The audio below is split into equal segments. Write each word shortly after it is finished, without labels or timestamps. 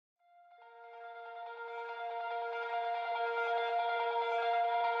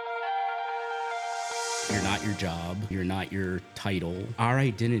You're not your job. You're not your title. Our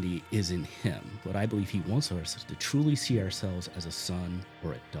identity is in Him. What I believe He wants us is to truly see ourselves as a son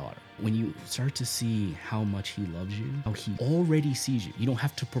or a daughter. When you start to see how much He loves you, how He already sees you, you don't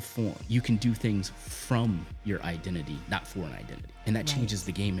have to perform. You can do things from your identity, not for an identity. And that changes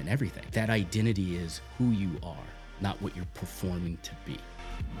the game in everything. That identity is who you are, not what you're performing to be.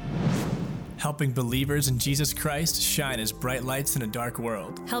 Helping believers in Jesus Christ shine as bright lights in a dark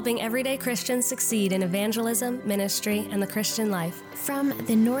world. Helping everyday Christians succeed in evangelism, ministry, and the Christian life. From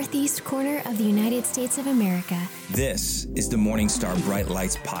the northeast corner of the United States of America. This is the Morning Star Bright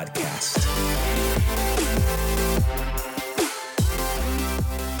Lights Podcast.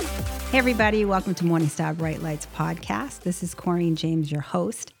 Hey everybody, welcome to Morning Star Bright Lights Podcast. This is Corrine James, your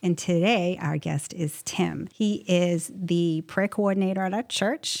host, and today our guest is Tim. He is the prayer coordinator at our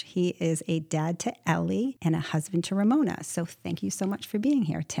church. He is a dad to Ellie and a husband to Ramona. So thank you so much for being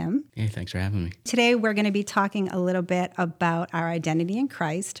here, Tim. Hey, thanks for having me. Today we're going to be talking a little bit about our identity in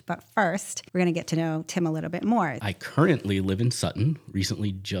Christ, but first we're going to get to know Tim a little bit more. I currently live in Sutton,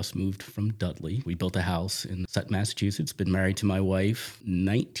 recently just moved from Dudley. We built a house in Sutton, Massachusetts, been married to my wife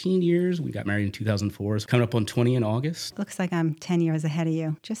 19 years. We got married in 2004. It's coming up on 20 in August. Looks like I'm 10 years ahead of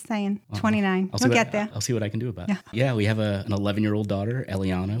you. Just saying. 29. We'll get there. I'll see what I can do about it. Yeah, we have an 11-year-old daughter,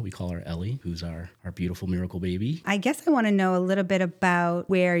 Eliana. We call her Ellie, who's our beautiful miracle baby. I guess I want to know a little bit about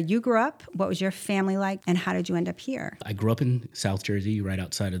where you grew up, what was your family like, and how did you end up here? I grew up in South Jersey, right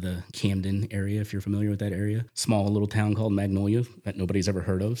outside of the Camden area, if you're familiar with that area. Small little town called Magnolia that nobody's ever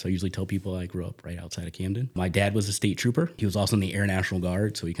heard of. So I usually tell people I grew up right outside of Camden. My dad was a state trooper. He was also in the Air National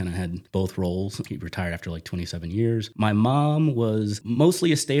Guard, so he kind of had both roles. He retired after like 27 years. My mom was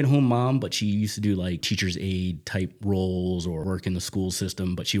mostly a stay-at-home mom, but she used to do like teacher's aide type roles or work in the school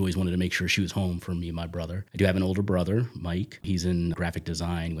system, but she always wanted to make sure she was home for me and my brother. I do have an older brother, Mike. He's in graphic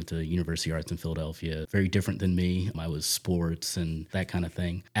design, went to University of Arts in Philadelphia. Very different than me. I was sports and that kind of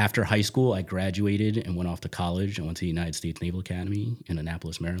thing. After high school, I graduated and went off to college. I went to the United States Naval Academy in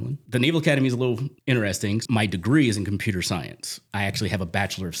Annapolis, Maryland. The Naval Academy is a little interesting. My degree is in computer science. I actually have a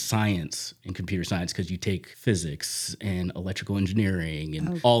Bachelor of Science in computer science because you take physics and electrical engineering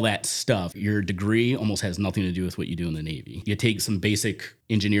and all that stuff. Your degree almost has nothing to do with what you do in the Navy. You take some basic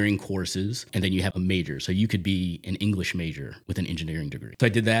engineering courses and then you have a major. So you could be an English major with an engineering degree. So I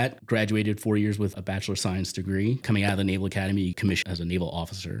did that, graduated 4 years with a Bachelor of Science degree. Coming out of the Naval Academy, commissioned as a naval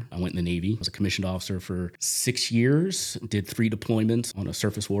officer. I went in the Navy, was a commissioned officer for 6 years, did 3 deployments on a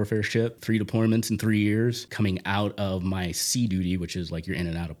surface warfare ship, 3 deployments in 3 years. Coming out of my sea duty, which is like you're in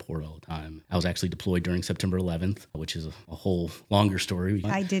and out of port all the time. I was actually deployed during September 11th, which is a whole longer story.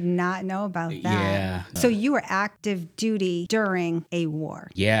 I did not know about that. Yeah. So you were active duty during a war.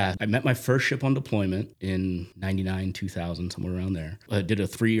 Yeah. I met my first ship on deployment in 99, 2000, somewhere around there. I did a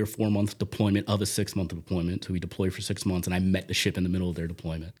 3 or 4 month deployment of a 6-month deployment. So we deployed for 6 months and I met the ship in the middle of their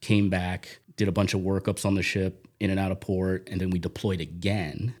deployment. Came back, did a bunch of workups on the ship, in and out of port, and then we deployed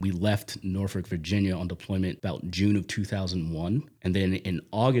again. We left Norfolk, Virginia on deployment about June of 2001. And then in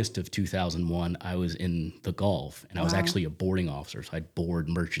August of 2001, I was in the Gulf, and I was actually a boarding officer. So I'd board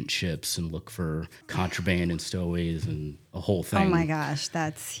merchant ships and look for contraband and stowaways and a whole thing. Oh my gosh,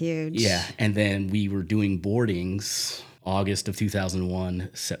 that's huge. Yeah, and then we were doing boardings August of 2001,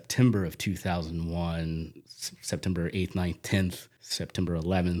 September of 2001, September 8th, 9th, 10th, September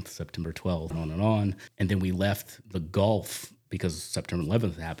 11th, September 12th, and on and on. And then we left the Gulf because September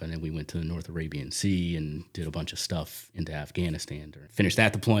 11th happened and we went to the North Arabian Sea and did a bunch of stuff into Afghanistan. Finished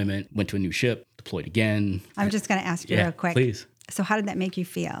that deployment, went to a new ship, deployed again. I'm just going to ask you real quick. Please. So how did that make you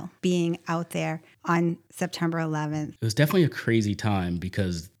feel being out there on September 11th? It was definitely a crazy time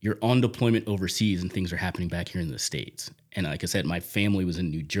because you're on deployment overseas and things are happening back here in the States. And like I said, my family was in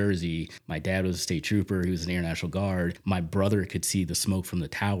New Jersey. My dad was a state trooper. He was in the Air National Guard. My brother could see the smoke from the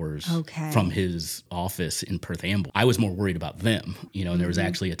towers from his office in Perth Amboy. I was more worried about them, and there was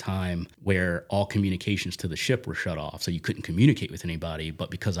actually a time where all communications to the ship were shut off. So you couldn't communicate with anybody.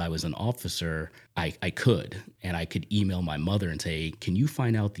 But because I was an officer, I could. And I could email my mother and say, can you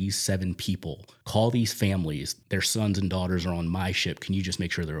find out these 7 people? Call these families. Their sons and daughters are on my ship. Can you just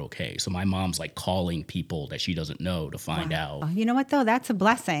make sure they're okay? So my mom's like calling people that she doesn't know to find out. You know what, though? That's a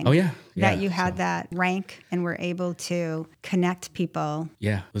blessing. Oh, yeah. That you had that rank and were able to connect people.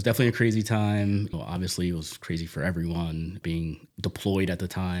 Yeah, it was definitely a crazy time. Well, obviously, it was crazy for everyone being deployed at the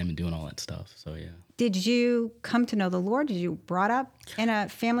time and doing all that stuff. So, yeah. Did you come to know the Lord? Did you brought up in a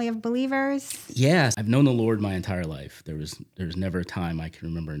family of believers? Yes, I've known the Lord my entire life. There was never a time I can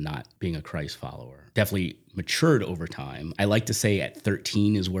remember not being a Christ follower. Definitely matured over time. I like to say at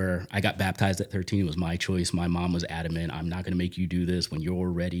 13 is where I got baptized at 13. It was my choice. My mom was adamant. I'm not going to make you do this. When you're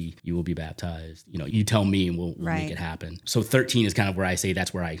ready, you will be baptized. You tell me and we'll Right. make it happen. So 13 is kind of where I say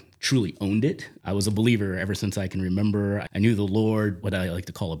that's where I truly owned it. I was a believer ever since I can remember. I knew the Lord, what I like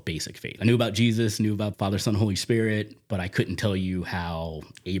to call a basic faith. I knew about Jesus, knew about Father, Son, Holy Spirit, but I couldn't tell you how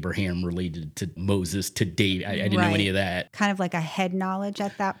Abraham related to Moses, to David. I didn't know Right. any of that. Kind of like a head knowledge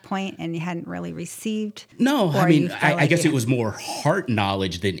at that point, and you hadn't really received. No, Or I you mean, felt I like guess you it was more heart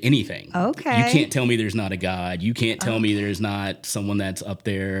knowledge than anything. Okay. You can't tell me there's not a God. You can't tell me there's not someone that's up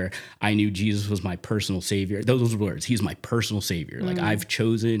there. I knew Jesus was my personal savior. Those words, he's my personal savior. Like I've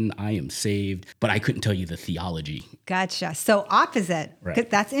chosen, I am saved, but I couldn't tell you the theology. Gotcha. So opposite. Right. 'Cause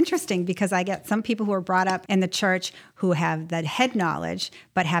that's interesting because I get some people who are brought up in the church who have that head knowledge,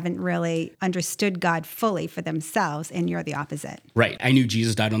 but haven't really understood God fully for themselves, and you're the opposite. Right. I knew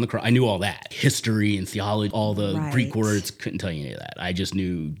Jesus died on the cross. I knew all that. History and theology, all the Right. Greek words, couldn't tell you any of that. I just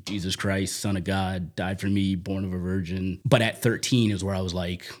knew Jesus Christ, Son of God, died for me, born of a virgin. But at 13 is where I was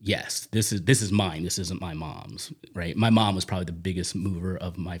like, yes, this is mine. This isn't my mom's, right? My mom was probably the biggest mover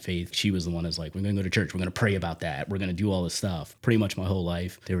of my faith. She was the one that's like, we're going to go to church. We're going to pray about that. We're going to do all this stuff. Pretty much my whole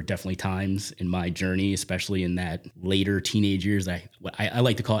life. There were definitely times in my journey, especially in that later teenage years, I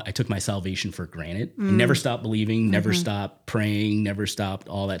like to call it, I took my salvation for granted. I never stopped believing, never stopped praying, never stopped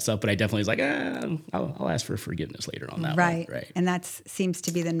all that stuff. But I definitely was like, I'll ask for forgiveness later on that Right. one. Right. And that seems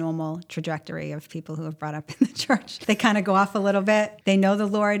to be the normal trajectory of people who have brought up in the church. They kind of go off a little bit. They know the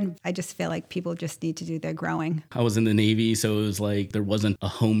Lord. I just feel like people just need to do their growing. I was in the Navy, so it was like there wasn't a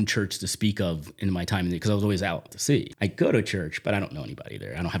home church to speak of in my time because I was always out to sea. I go to church, but I don't know anybody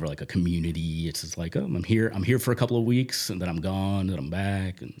there. I don't have like a community. It's just like, I'm here for a couple of weeks, and then I'm gone, and I'm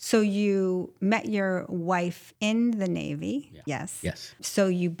back. And So you met your wife in the Navy. Yes. yes. So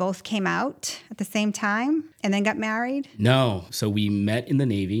you both came out at the same time and then got married? No. So we met in the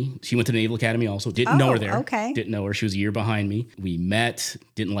Navy. She went to the Naval Academy also. Didn't know her there. Okay. Didn't know her. She was a year behind me. We met,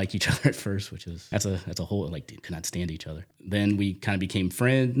 didn't like each other at first, which is, that's a whole, like, could not stand each other. Then we kind of became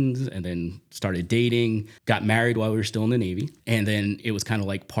friends and then started dating, got married while we were still in the Navy. And then it was kind of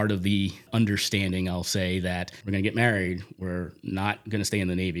like part of the understanding, I'll say, that we're going to get married. We're not going to stay in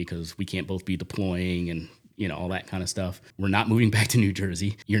the Navy because we can't both be deploying and all that kind of stuff. We're not moving back to New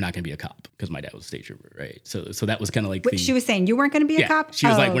Jersey. You're not going to be a cop because my dad was a state trooper, right? So that was kind of like She was saying you weren't going to be a cop? She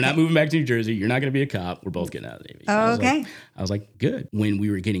was like, we're okay. not moving back to New Jersey. You're not going to be a cop. We're both getting out of the Navy. Oh, okay. I was like, good. When we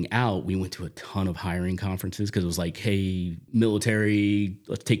were getting out, we went to a ton of hiring conferences because it was like, hey, military,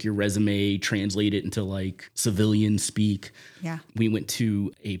 let's take your resume, translate it into like civilian speak. Yeah. We went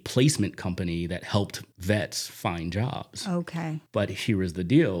to a placement company that helped vets find jobs. Okay. But here was the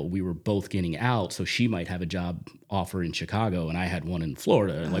deal. We were both getting out, so she might have a job offer in Chicago, and I had one in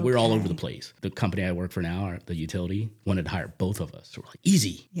Florida. Like, we were all over the place. The company I work for now, the utility, wanted to hire both of us. So we're like,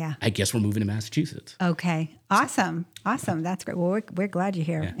 easy. Yeah. I guess we're moving to Massachusetts. Okay. Awesome. That's great. Well, we're glad you're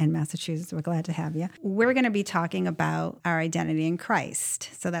here in Massachusetts. We're glad to have you. We're going to be talking about our identity in Christ.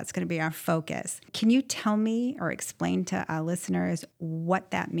 So that's going to be our focus. Can you tell me or explain to our listeners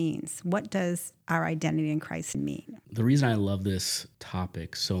what that means? What does our identity in Christ mean? The reason I love this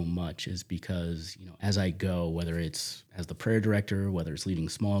topic so much is because, as I go, whether it's as the prayer director, whether it's leading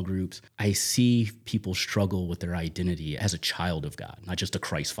small groups, I see people struggle with their identity as a child of God, not just a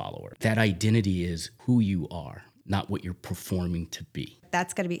Christ follower. That identity is who you are, not what you're performing to be.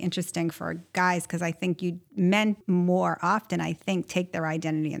 That's going to be interesting for guys because I think men more often, take their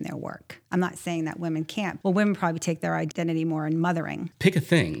identity in their work. I'm not saying that women can't. Well, women probably take their identity more in mothering. Pick a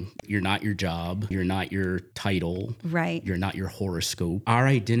thing. You're not your job. You're not your title. Right. You're not your horoscope. Our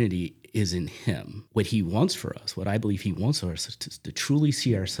identity is in him. What he wants for us, what I believe he wants for us, is to truly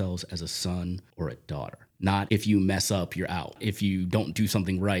see ourselves as a son or a daughter. Not if you mess up, you're out. If you don't do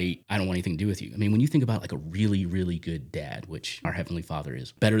something right, I don't want anything to do with you. I mean, when you think about like a really, really good dad, which our Heavenly Father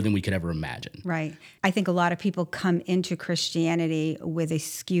is, better than we could ever imagine. Right. I think a lot of people come into Christianity with a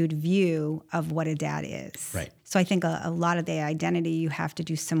skewed view of what a dad is. Right. So I think a lot of the identity, you have to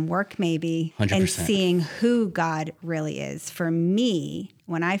do some work maybe 100%. in seeing who God really is. For me,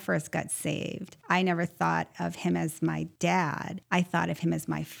 when I first got saved, I never thought of him as my dad. I thought of him as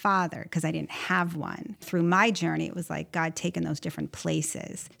my father because I didn't have one. Through my journey, it was like God taking those different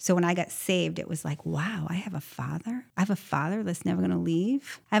places. So when I got saved, it was like, wow, I have a father. I have a father that's never going to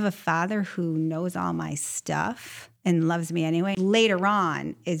leave. I have a father who knows all my stuff and loves me anyway. Later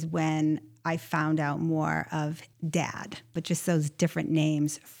on is when I found out more of dad, but just those different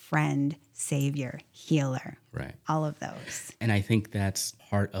names, friend, savior, healer, Right. all of those. And I think that's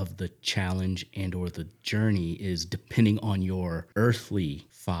part of the challenge and or the journey is depending on your earthly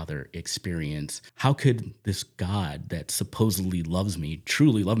father experience. How could this God that supposedly loves me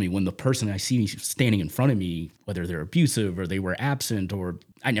truly love me when the person I see standing in front of me, whether they're abusive or they were absent or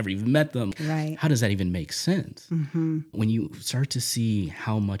I never even met them, Right. how does that even make sense? When you start to see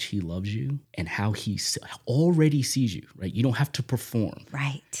how much he loves you and how he already sees you, right? You don't have to perform.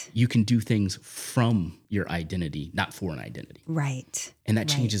 Right. You can do things from your identity, not for an identity. Right. And that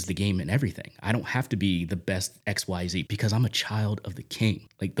Right. changes the game and everything. I don't have to be the best XYZ because I'm a child of the King.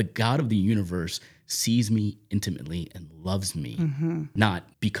 Like the God of the universe sees me intimately and loves me, not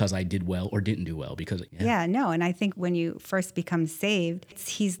because I did well or didn't do well. Because Yeah, no. And I think when you first become saved,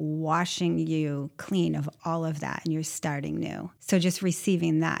 he's washing you clean of all of that and you're starting new. So just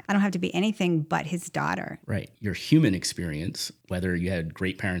receiving that. I don't have to be anything but his daughter. Right. Your human experience, whether you had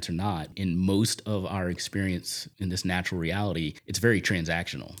great parents or not, in most of our experience in this natural reality, it's very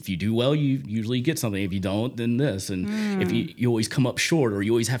transactional. If you do well, you usually get something. If you don't, then this. And if you always come up short or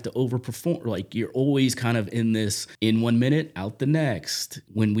you always have to overperform, like you're always kind of in this in 1 minute, out the next.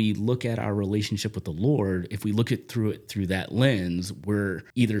 When we look at our relationship with the Lord, if we look at through that lens, we're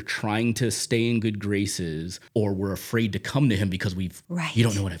either trying to stay in good graces or we're afraid to come to him because Right. you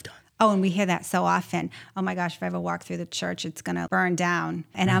don't know what I've done. Oh, and we hear that so often. Oh my gosh, if I ever walk through the church, it's going to burn down.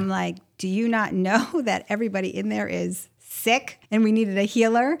 And I'm like, do you not know that everybody in there is sick and we needed a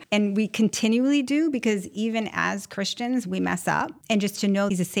healer? And we continually do, because even as Christians, we mess up. And just to know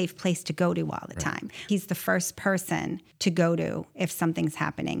he's a safe place to go to all the time. He's the first person to go to if something's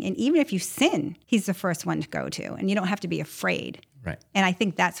happening. And even if you sin, he's the first one to go to. And you don't have to be afraid. Right. And I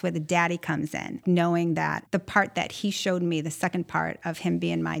think that's where the daddy comes in, knowing that the part that he showed me, the second part of him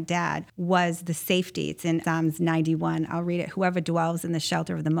being my dad, was the safety. It's in Psalms 91. I'll read it. Whoever dwells in the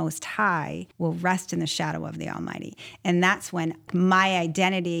shelter of the Most High will rest in the shadow of the Almighty. And that's when my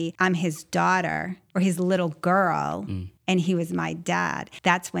identity, I'm his daughter or his little girl, and he was my dad.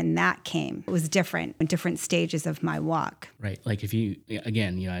 That's when that came. It was different in different stages of my walk. Right. Like if you,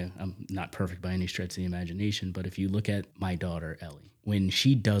 again, I'm not perfect by any stretch of the imagination, but if you look at my daughter, Ellie, when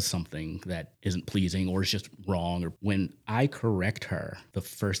she does something that isn't pleasing or is just wrong, or when I correct her, the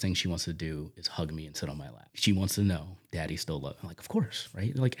first thing she wants to do is hug me and sit on my lap. She wants to know, Daddy still loves. I'm like, of course,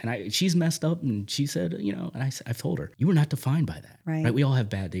 right? Like, and she's messed up, and she said, and I've told her, you were not defined by that, Right. We all have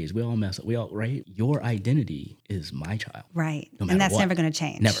bad days. We all mess up. Right? Your identity is my child. Right. No matter And that's what. never going to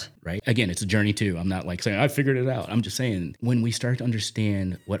change. Never, right? Again, it's a journey too. I'm not like saying I figured it out. I'm just saying when we start to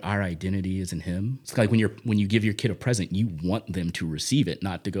understand what our identity is in him, it's like when you give your kid a present, you want them to receive it,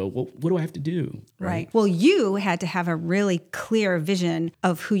 not to go, well, what do I have to do? Right. Well, you had to have a really clear vision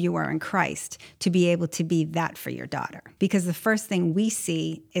of who you are in Christ to be able to be that for your daughter. Because the first thing we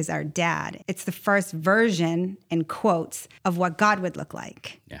see is our dad. It's the first version, in quotes, of what God would look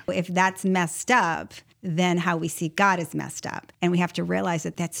like. Yeah. If that's messed up, then how we see God is messed up. And we have to realize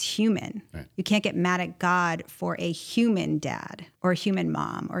that that's human. Right. You can't get mad at God for a human dad or a human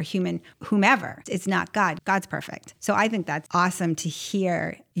mom or human whomever. It's not God. God's perfect. So I think that's awesome to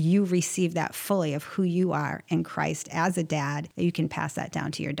hear you receive that fully of who you are in Christ as a dad, that you can pass that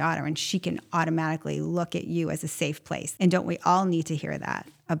down to your daughter and she can automatically look at you as a safe place. And don't we all need to hear that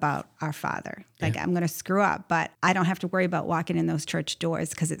about our Father? Like, I'm going to screw up, but I don't have to worry about walking in those church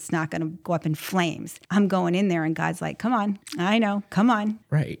doors because it's not going to go up in flames. I'm going in there and God's like, come on, I know, come on.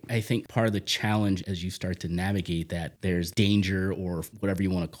 Right. I think part of the challenge as you start to navigate that, there's danger or whatever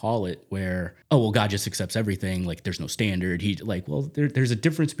you want to call it, where, oh, well, God just accepts everything. Like there's no standard. There's a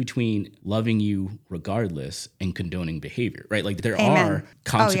difference between loving you regardless and condoning behavior, right? Like there Amen. are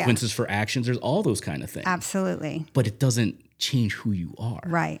consequences for actions. There's all those kind of things. Absolutely. But it doesn't change who you are.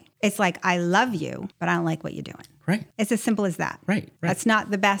 Right. It's like, I love you, but I don't like what you're doing. Right. It's as simple as that. Right. That's not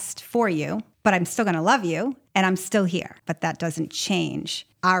the best for you, but I'm still going to love you and I'm still here. But that doesn't change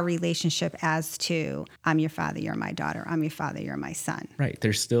our relationship as to, I'm your father, you're my daughter. I'm your father, you're my son. Right.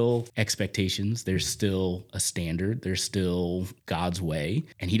 There's still expectations. There's still a standard. There's still God's way.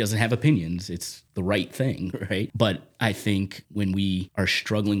 And he doesn't have opinions. It's the right thing, right? But I think when we are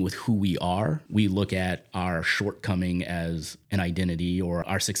struggling with who we are, we look at our shortcoming as an identity or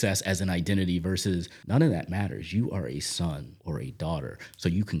our success as an identity versus none of that matters. You are a son or a daughter. So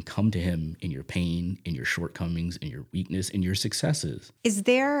you can come to him in your pain, in your shortcomings, in your weakness, in your successes. Is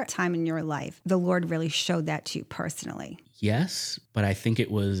there a time in your life the Lord really showed that to you personally? Yes, but I think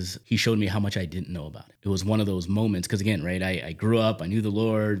he showed me how much I didn't know about it. It was one of those moments, because again, right, I grew up, I knew the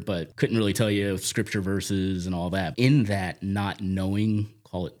Lord, but couldn't really tell you scripture verses and all that. In that not knowing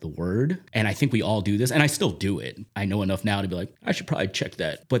call it the word. And I think we all do this, and I still do it. I know enough now to be like, I should probably check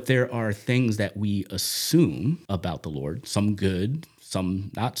that. But there are things that we assume about the Lord, some good,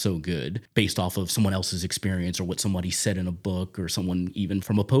 some not so good, based off of someone else's experience or what somebody said in a book or someone even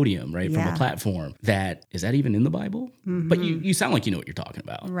from a podium, right? From a platform. Is that even in the Bible? Mm-hmm. But you sound like you know what you're talking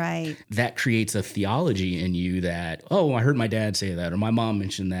about. Right. That creates a theology in you that, oh, I heard my dad say that, or my mom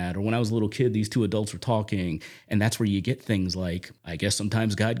mentioned that, or when I was a little kid, these two adults were talking. And that's where you get things like, I guess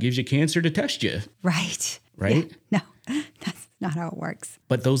sometimes God gives you cancer to test you. Right. Right? Yeah. No, that's not how it works.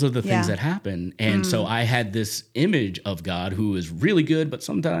 But those are the things that happen. And so I had this image of God who is really good, but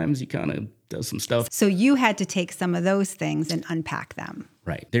sometimes he kind of does some stuff. So you had to take some of those things and unpack them.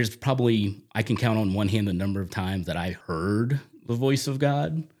 Right. There's probably, I can count on one hand the number of times that I heard the voice of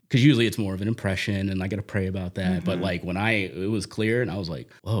God. Because usually it's more of an impression and I got to pray about that. Mm-hmm. But like when it was clear and I was like,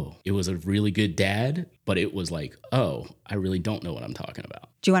 whoa, it was a really good dad. But it was like, oh, I really don't know what I'm talking about.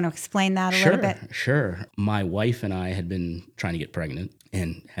 Do you want to explain that a little bit? Sure. My wife and I had been trying to get pregnant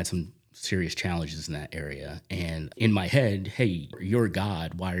and had some serious challenges in that area. And in my head, hey, you're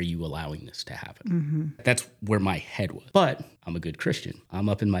God. Why are you allowing this to happen? Mm-hmm. That's where my head was. But I'm a good Christian. I'm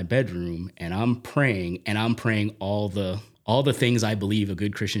up in my bedroom and I'm praying all the things I believe a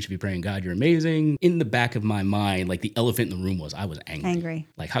good Christian should be praying. God, you're amazing. In the back of my mind, like the elephant in the room was, I was angry.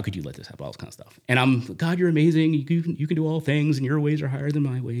 Like, how could you let this happen? All this kind of stuff. And I'm, God, you're amazing. You can do all things and your ways are higher than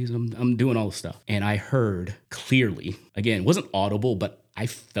my ways. I'm doing all this stuff. And I heard clearly, again, it wasn't audible, but I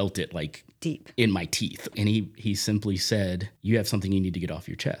felt it like deep in my teeth. And he simply said, you have something you need to get off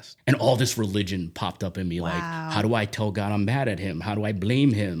your chest. And all this religion popped up in me. Wow. Like, how do I tell God I'm mad at him? How do I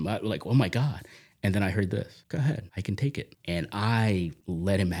blame him? Like, oh my God. And then I heard this, go ahead, I can take it. And I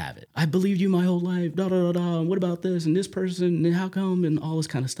let him have it. I believed you my whole life, and what about this and this person and how come and all this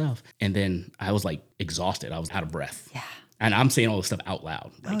kind of stuff. And then I was like exhausted. I was out of breath. Yeah. And I'm saying all this stuff out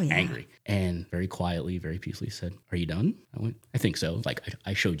loud, like angry. And very quietly, very peacefully said, are you done? I went, I think so. Like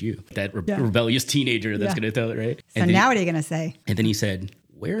I showed you that rebellious teenager that's going to tell it, right? So now what are you going to say? And then he said,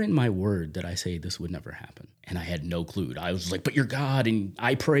 where in my word did I say this would never happen? And I had no clue. I was like, but you're God and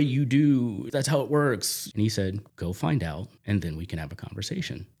I pray you do. That's how it works. And he said, go find out and then we can have a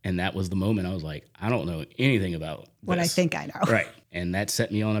conversation. And that was the moment I was like, I don't know anything about what I think I know. Right. And that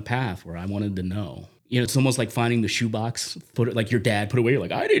set me on a path where I wanted to know. You know, it's almost like finding the shoebox, put it like your dad put away. You're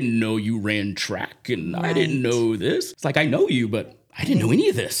like, I didn't know you ran track and I didn't know this. It's like, I know you, but I didn't know any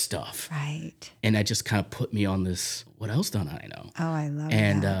of this stuff. Right. And that just kind of put me on this, what else don't I know? Oh, I love that.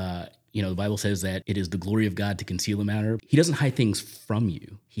 And, you know, the Bible says that it is the glory of God to conceal a matter. He doesn't hide things from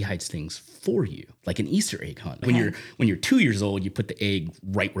you. He hides things for you, like an Easter egg hunt. Okay. When you're 2 years old, you put the egg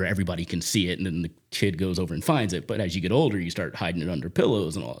right where everybody can see it, and then the kid goes over and finds it. But as you get older, you start hiding it under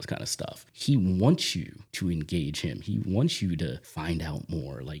pillows and all this kind of stuff. He wants you to engage him. He wants you to find out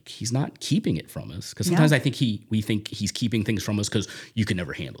more. Like, he's not keeping it from us. Because sometimes I think we think he's keeping things from us because you can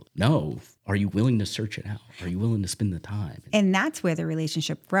never handle it. No. Are you willing to search it out? Are you willing to spend the time? And that's where the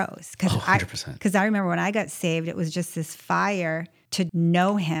relationship grows. 100%. Because I remember when I got saved, it was just this fire to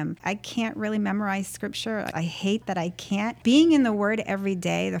know him. I can't really memorize scripture. I hate that I can't. Being in the word every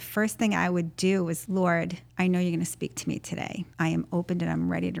day, the first thing I would do was, Lord, I know you're going to speak to me today. I am open and I'm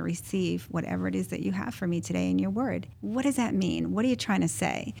ready to receive whatever it is that you have for me today in your word. What does that mean? What are you trying to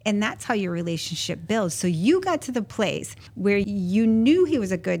say? And that's how your relationship builds. So you got to the place where you knew he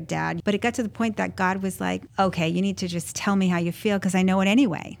was a good dad, but it got to the point that God was like, okay, you need to just tell me how you feel because I know it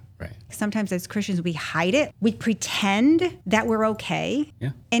anyway. Right. Sometimes as Christians, we hide it. We pretend that we're okay. Yeah.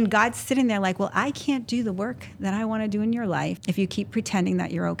 And God's sitting there like, well, I can't do the work that I want to do in your life if you keep pretending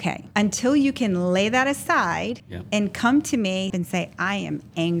that you're okay. Until you can lay that aside and come to me and say, I am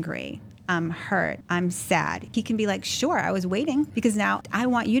angry. I'm hurt. I'm sad. He can be like, sure, I was waiting because now I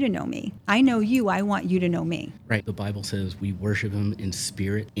want you to know me. I know you. I want you to know me. Right. The Bible says we worship him in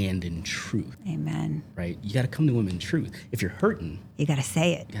spirit and in truth. Amen. Right. You got to come to him in truth. If you're hurting, you got to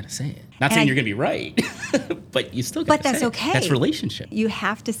say it. You got to say it. Not saying you're going to be right, but you still got to say it. But that's okay. That's relationship. You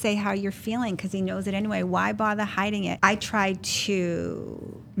have to say how you're feeling because he knows it anyway. Why bother hiding it? I tried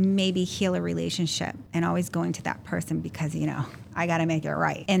to maybe heal a relationship and always going to that person because, you know, I got to make it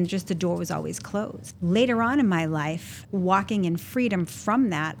right. And just the door was always closed. Later on in my life, walking in freedom from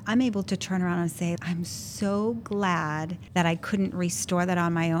that, I'm able to turn around and say, I'm so glad that I couldn't restore that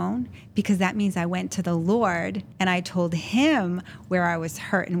on my own because that means I went to the Lord and I told him where I was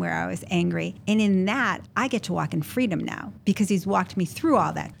hurt and where I was angry. And in that, I get to walk in freedom now because he's walked me through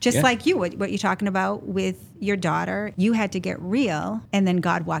all that. Just like you, what you're talking about with your daughter, you had to get real and then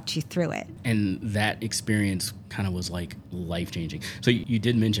God God walked you through it. And that experience kind of was like life-changing. So you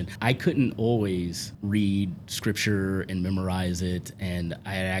did mention I couldn't always read scripture and memorize it. And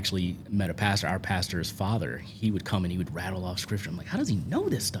I had actually met a pastor, our pastor's father. He would come and he would rattle off scripture. I'm like, how does he know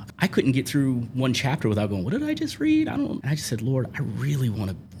this stuff? I couldn't get through one chapter without going, what did I just read? And I just said, Lord, I really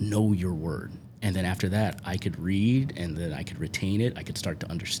want to know your word. And then after that, I could read and then I could retain it. I could start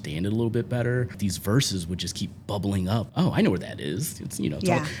to understand it a little bit better. These verses would just keep bubbling up. Oh, I know where that is. It's,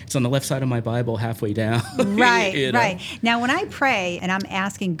 it's on the left side of my Bible, halfway down. Right, right. Now, when I pray and I'm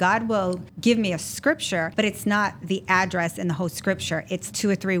asking, God will give me a scripture, but it's not the address in the whole scripture. It's 2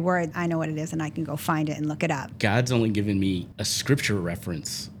 or 3 words. I know what it is and I can go find it and look it up. God's only given me a scripture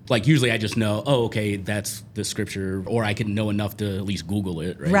reference. Like usually I just know, oh, okay, that's the scripture, or I can know enough to at least Google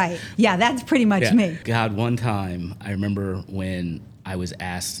it, right? Right. Yeah, that's pretty much me. God, one time, I remember when I was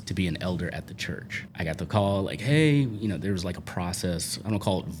asked to be an elder at the church. I got the call like, hey, there was like a process. I don't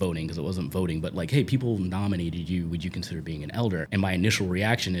call it voting because it wasn't voting, but like, hey, people nominated you. Would you consider being an elder? And my initial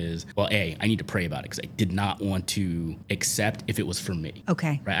reaction is, well, A, I need to pray about it because I did not want to accept if it was for me.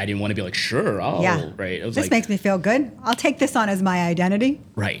 Okay. Right. I didn't want to be like, sure, right. It was this makes me feel good. I'll take this on as my identity.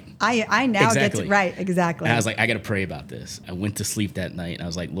 Right. I now get to, right, exactly. And I was like, I got to pray about this. I went to sleep that night and I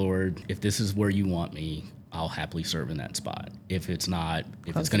was like, Lord, if this is where you want me, I'll happily serve in that spot. If it's not,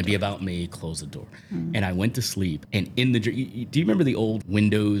 if it's going to be about me, close the door. And I went to sleep. And in the do you remember the old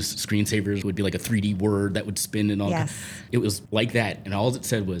Windows screensavers would be like a 3D word that would spin and all? Yes. It was like that. And all it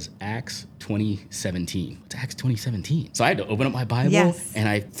said was Acts 20:17. What's Acts 20:17? So I had to open up my Bible and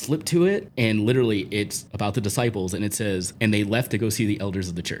I flipped to it. And literally it's about the disciples. And it says, and they left to go see the elders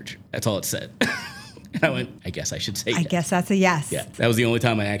of the church. That's all it said. And I went, I guess I should say I guess that's a yes. Yeah, that was the only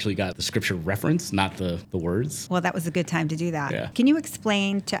time I actually got the scripture reference, not the words. Well, that was a good time to do that. Yeah. Can you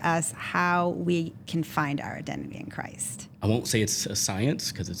explain to us how we can find our identity in Christ? I won't say it's a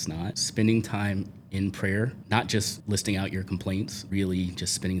science because it's not. Spending time in prayer, not just listing out your complaints, really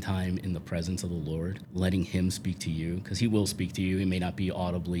just spending time in the presence of the Lord, letting him speak to you, because he will speak to you. It may not be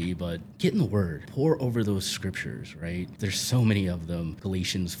audibly, but get in the word, pour over those scriptures, right? There's so many of them.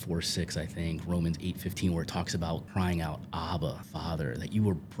 Galatians 4:6, I think, Romans 8:15, where it talks about crying out, Abba, Father, that you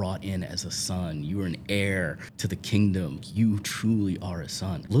were brought in as a son. You are an heir to the kingdom. You truly are a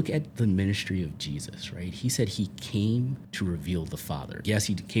son. Look at the ministry of Jesus, right? He said he came to reveal the Father. Yes,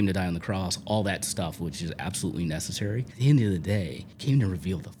 he came to die on the cross, all that stuff, which is absolutely necessary. At the end of the day, he came to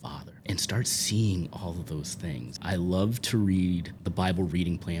reveal the Father and start seeing all of those things. I love to read the Bible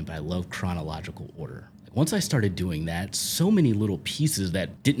reading plan, but I love chronological order. Once I started doing that, so many little pieces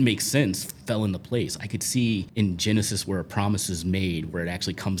that didn't make sense fell into place. I could see in Genesis where a promise is made, where it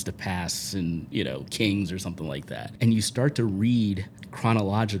actually comes to pass in, Kings or something like that. And you start to read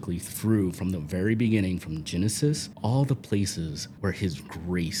chronologically through from the very beginning, from Genesis, all the places where his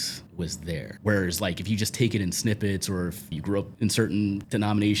grace was there. Whereas like if you just take it in snippets, or if you grew up in certain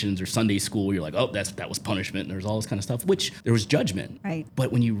denominations or Sunday school, you're like, oh, that was punishment, and there's all this kind of stuff, which there was judgment. Right.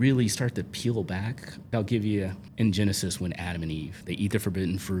 But when you really start to peel back, I'll give you in Genesis when Adam and Eve, they eat the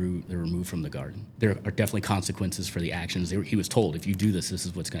forbidden fruit, they're removed from the garden. There are definitely consequences for the actions. He was told, if you do this, this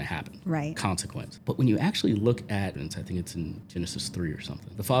is what's going to happen. Right. Consequence. But when you actually look at, and I think it's in Genesis 3 or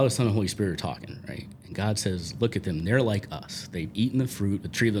something, the Father, Son, and Holy Spirit are talking, right? And God says, look at them, they're like us. They've eaten the fruit, the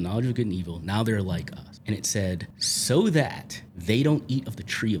tree of the knowledge of good and evil. Now they're like us. And it said, so that they don't eat of the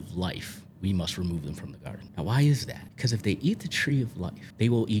tree of life, we must remove them from the garden. Now, why is that? Because if they eat the tree of life, they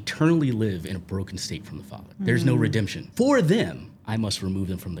will eternally live in a broken state from the Father. There's no redemption. For them, I must remove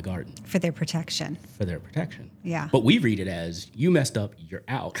them from the garden. For their protection. For their protection. Yeah. But we read it as, you messed up, you're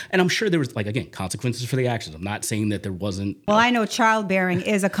out. And I'm sure there was, consequences for the actions. I'm not saying that there wasn't. Well, I know childbearing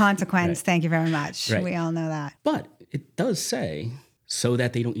is a consequence. Right. Thank you very much. Right. We all know that. But it does say, so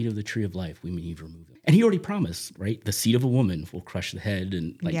that they don't eat of the tree of life, we need to remove them. And he already promised, right? The seed of a woman will crush the head.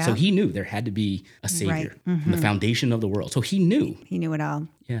 And so he knew there had to be a savior from the foundation of the world. So he knew. He knew it all.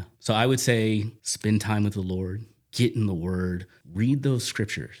 Yeah. So I would say spend time with the Lord, get in the word, read those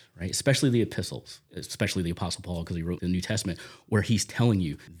scriptures, right? Especially the epistles, especially the Apostle Paul, because he wrote the New Testament, where he's telling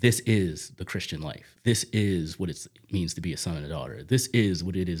you, this is the Christian life. This is what it means to be a son and a daughter. This is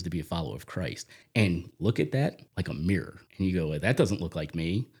what it is to be a follower of Christ. And look at that like a mirror. And you go, that doesn't look like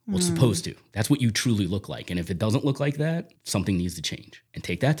me. Well, it's supposed to. That's what you truly look like. And if it doesn't look like that, something needs to change. And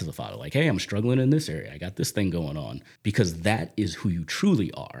take that to the Father. Like, hey, I'm struggling in this area. I got this thing going on. Because that is who you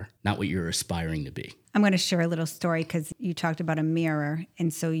truly are, not what you're aspiring to be. I'm going to share a little story because you talked about a mirror.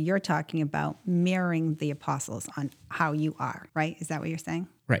 And so you're talking about mirroring the apostles on how you are, right? Is that what you're saying?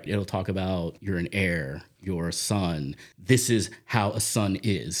 Right. It'll talk about you're an heir, you're a son. This is how a son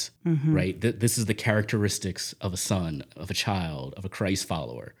is, right? This is the characteristics of a son, of a child, of a Christ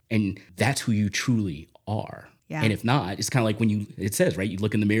follower. And that's who you truly are. Yeah. And if not, it's kind of like when it says, right, you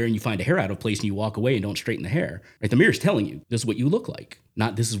look in the mirror and you find a hair out of place and you walk away and don't straighten the hair. Right? The mirror's telling you this is what you look like,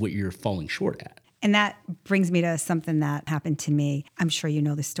 not this is what you're falling short at. And that brings me to something that happened to me. I'm sure you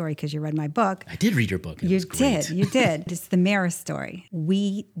know the story because you read my book. I did read your book. You did. It's the mirror story.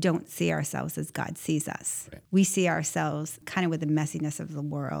 We don't see ourselves as God sees us. Right. We see ourselves kind of with the messiness of the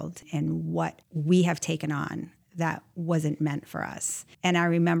world and what we have taken on that wasn't meant for us. And I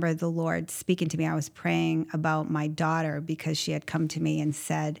remember the Lord speaking to me. I was praying about my daughter because she had come to me and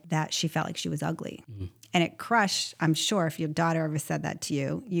said that she felt like she was ugly. Mm-hmm. And it crushed, I'm sure if your daughter ever said that to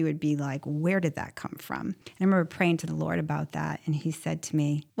you, you would be like, where did that come from? And I remember praying to the Lord about that. And he said to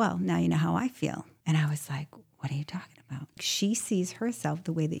me, well, now you know how I feel. And I was like, what are you talking about? She sees herself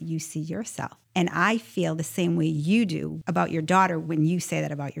the way that you see yourself. And I feel the same way you do about your daughter when you say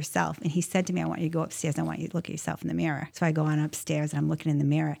that about yourself. And he said to me, I want you to go upstairs. I want you to look at yourself in the mirror. So I go on upstairs and I'm looking in the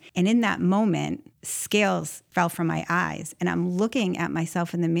mirror. And in that moment, scales fell from my eyes. And I'm looking at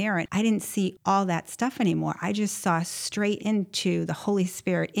myself in the mirror. I didn't see all that stuff anymore. I just saw straight into the Holy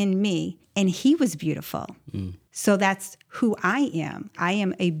Spirit in me. And he was beautiful. So that's who I am. I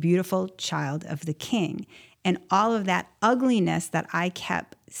am a beautiful child of the King. And all of that ugliness that I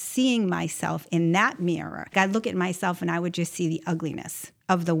kept seeing myself in that mirror, I'd look at myself and I would just see the ugliness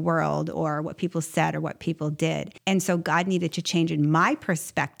of the world or what people said or what people did. And so God needed to change in my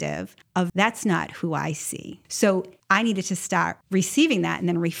perspective of that's not who I see. So I needed to start receiving that and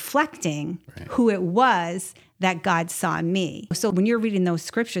then reflecting who it was that God saw in me. So when you're reading those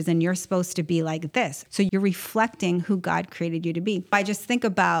scriptures and you're supposed to be like this, so you're reflecting who God created you to be. I just think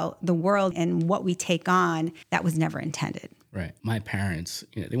about the world and what we take on that was never intended. Right. My parents,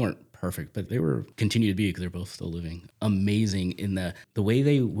 they weren't perfect, but they were continue to be because they're both still living. Amazing in the way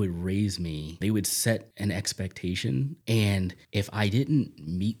they would raise me. They would set an expectation, and if I didn't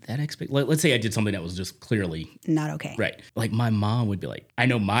meet that expectation, let's say I did something that was just clearly not okay. Right. Like my mom would be like, I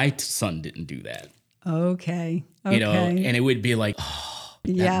know my son didn't do that. Okay. And it would be like,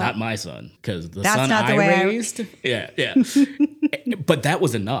 not my son, because the son I raised. Yeah. But that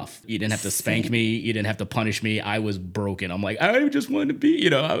was enough. You didn't have to spank me. You didn't have to punish me. I was broken. I'm like, I just want to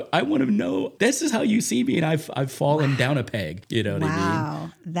be, I want to know this is how you see me. And I've fallen down a peg. You know what I mean? Wow.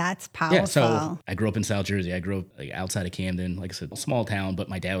 That's powerful. Yeah. So I grew up in South Jersey. I grew up outside of Camden. Like I said, a small town, but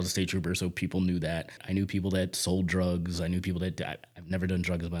my dad was a state trooper. So people knew that. I knew people that sold drugs. I knew people that I've never done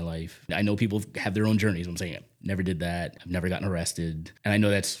drugs in my life. I know people have their own journeys. I'm saying never did that. I've never gotten arrested. And I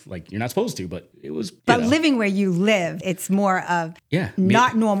know that's like, you're not supposed to, but it was. But living where you live, it's more of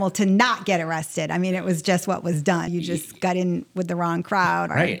not normal to not get arrested. I mean, it was just what was done. You just got in with the wrong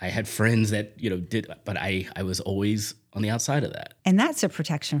crowd. Right. I had friends that, did, but I was always on the outside of that. And that's a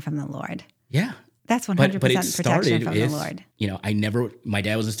protection from the Lord. Yeah. That's 100% protection from the Lord. My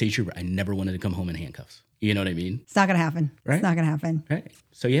dad was a state trooper. I never wanted to come home in handcuffs. You know what I mean? It's not going to happen. Right? It's not going to happen. Right.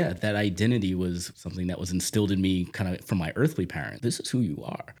 So yeah, that identity was something that was instilled in me kind of from my earthly parent. This is who you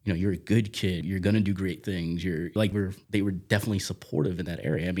are. You're a good kid. You're going to do great things. They were definitely supportive in that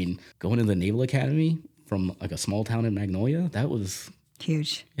area. I mean, going to the Naval Academy from like a small town in Magnolia, that was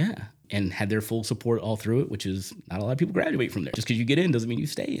huge. Yeah. And had their full support all through it, which is not a lot of people graduate from there. Just because you get in doesn't mean you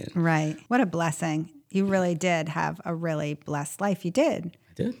stay in. Right. What a blessing. You really did have a really blessed life. You did.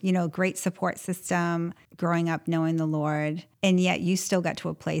 I did. Great support system, growing up knowing the Lord. And yet you still got to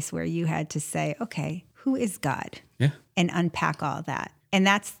a place where you had to say, okay, who is God? Yeah. And unpack all that. And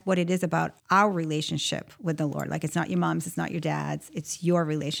that's what it is about our relationship with the Lord. Like, it's not your mom's, it's not your dad's, it's your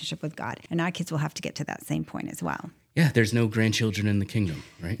relationship with God. And our kids will have to get to that same point as well. Yeah, there's no grandchildren in the kingdom,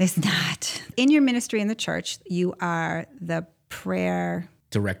 right? There's not. In your ministry in the church, you are the prayer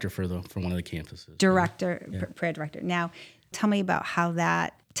director for one of the campuses. Prayer director. Now, tell me about how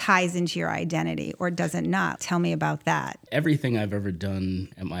that ties into your identity, or does it not? Tell me about that. Everything I've ever done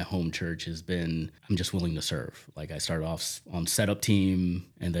at my home church has been, I'm just willing to serve. Like, I started off on setup team,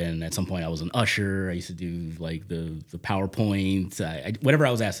 and then at some point I was an usher. I used to do like the PowerPoint, whatever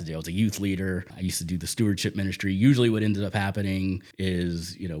I was asked to do. I was a youth leader. I used to do the stewardship ministry. Usually what ended up happening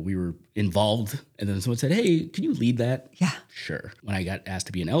is, we were involved, and then someone said, hey, can you lead that? Yeah. Sure. When I got asked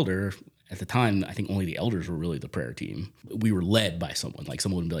to be an elder, at the time, I think only the elders were really the prayer team. We were led by someone. Like,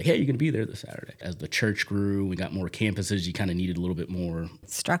 someone would be like, hey, you're going to be there this Saturday. As the church grew, we got more campuses. You kind of needed a little bit more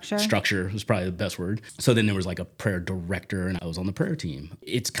structure. Structure was probably the best word. So then there was like a prayer director, and I was on the prayer team.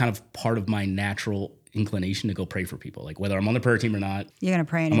 It's kind of part of my natural inclination to go pray for people. Like, whether I'm on the prayer team or not, you're going to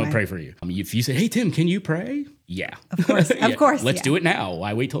pray anyway. I'm going to pray for you. If you say, hey, Tim, can you pray? Yeah. Of course. Yeah. Of course. Let's yeah. do it now.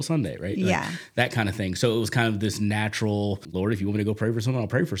 Why wait till Sunday, right? Like, Yeah. that kind of thing. So it was kind of this natural, Lord, if you want me to go pray for someone, I'll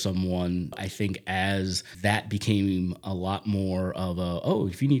pray for someone. I think as that became a lot more of a, oh,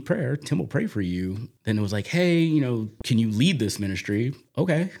 if you need prayer, Tim will pray for you. Then it was like, hey, can you lead this ministry?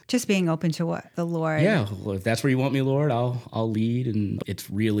 Okay. Just being open to what the Lord. Yeah. Well, if that's where you want me, Lord, I'll lead. And it's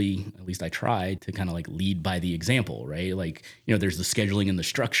really, at least I try to kind of like lead by the example, right? Like, there's the scheduling and the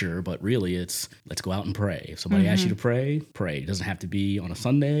structure, but really it's let's go out and pray. If somebody asks you to pray, pray. It doesn't have to be on a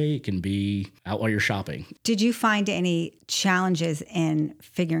Sunday. It can be out while you're shopping. Did you find any challenges in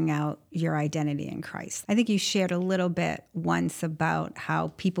figuring out your identity in Christ? I think you shared a little bit once about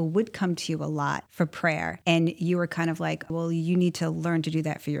how people would come to you a lot for prayer, and you were kind of like, well, you need to learn to do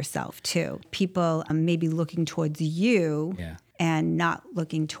that for yourself too. People maybe looking towards you. Yeah. And not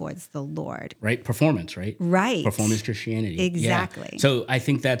looking towards the Lord. Right? Performance, right? Right. Performance Christianity. Exactly. Yeah. So I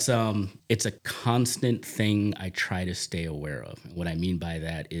think that's, it's a constant thing I try to stay aware of. And what I mean by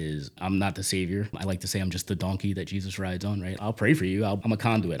that is I'm not the savior. I like to say I'm just the donkey that Jesus rides on, right? I'll pray for you. I'm a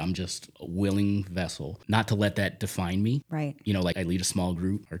conduit. I'm just a willing vessel. Not to let that define me. Right. Like I lead a small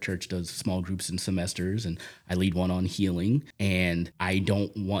group. Our church does small groups in semesters, and I lead one on healing. And I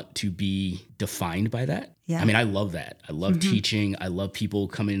don't want to be defined by that. Yeah. I mean, I love that. I love teaching. I love people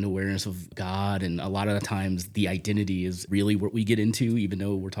coming into awareness of God. And a lot of the times the identity is really what we get into, even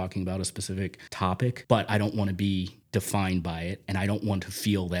though we're talking about a specific topic. But I don't want to be defined by it. And I don't want to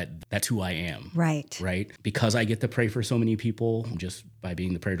feel that that's who I am. Right. Right. Because I get to pray for so many people just by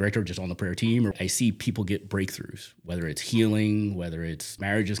being the prayer director, just on the prayer team, or I see people get breakthroughs, whether it's healing, whether it's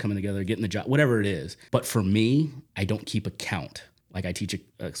marriages coming together, getting the job, whatever it is. But for me, I don't keep a count. Like I teach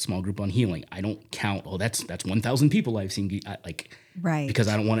a small group on healing. I don't count, that's 1,000 people I've seen. Right. Because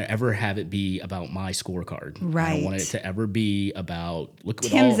I don't want to ever have it be about my scorecard. Right. I don't want it to ever be about, look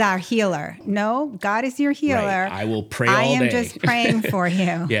what Tim's our healer. No, God is your healer. Right. I will pray all I am day. just praying for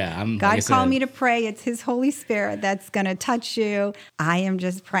you. Yeah. God like I called said, me to pray. It's his Holy Spirit that's going to touch you. I am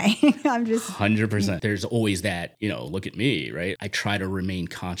just praying. I'm just 100%. There's always that, look at me, right? I try to remain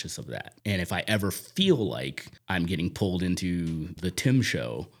conscious of that. And if I ever feel like I'm getting pulled into the Tim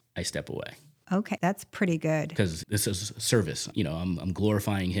show, I step away. Okay, that's pretty good. Because this is service. I'm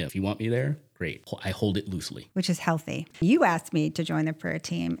glorifying him. If you want me there, great. I hold it loosely. Which is healthy. You asked me to join the prayer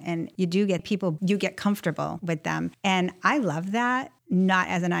team, and you do get people, you get comfortable with them. And I love that, not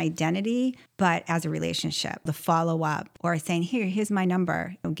as an identity, but as a relationship. The follow up or saying, here's my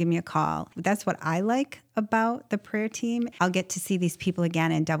number. Give me a call. That's what I like about the prayer team. I'll get to see these people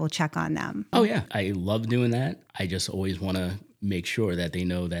again and double check on them. Oh, yeah. I love doing that. I just always want to make sure that they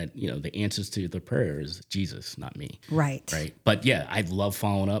know that, the answers to the prayer is Jesus, not me. Right. Right. But yeah, I love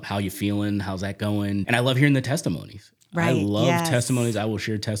following up. How you feeling? How's that going? And I love hearing the testimonies. Right. I love Yes. testimonies. I will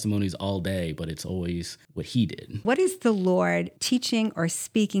share testimonies all day, but it's always what he did. What is the Lord teaching or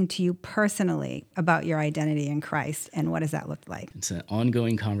speaking to you personally about your identity in Christ, and what does that look like? It's an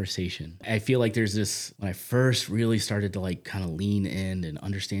ongoing conversation. I feel like there's this, when I first really started to kind of lean in and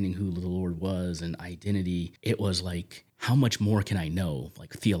understanding who the Lord was and identity, it was like, how much more can I know,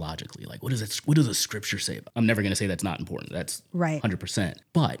 theologically? What does the scripture say? I'm never going to say that's not important. That's right. 100%.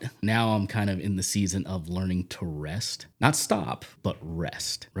 But now I'm kind of in the season of learning to rest, not stop, but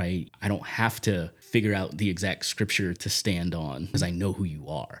rest, right? I don't have to figure out the exact scripture to stand on because I know who you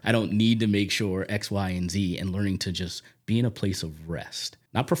are. I don't need to make sure X, Y, and Z, and learning to just be in a place of rest.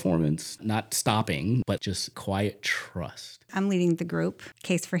 Not performance, not stopping, but just quiet trust. I'm leading the group,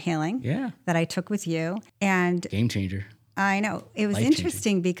 Case for Healing, that I took with you. And game changer. I know. It was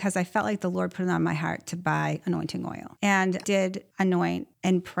interesting because I felt like the Lord put it on my heart to buy anointing oil and did anoint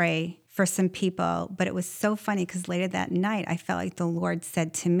and pray for some people. But it was so funny because later that night, I felt like the Lord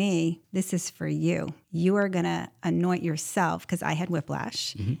said to me, this is for you. You are going to anoint yourself, because I had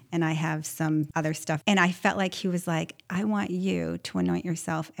whiplash and I have some other stuff. And I felt like he was like, I want you to anoint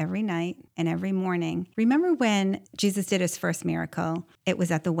yourself every night and every morning. Remember when Jesus did his first miracle? It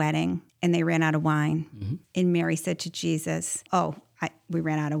was at the wedding and they ran out of wine. And Mary said to Jesus, we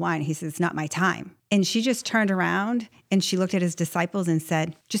ran out of wine. He said, it's not my time. And she just turned around and she looked at his disciples and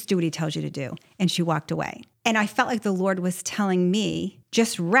said, just do what he tells you to do. And she walked away. And I felt like the Lord was telling me,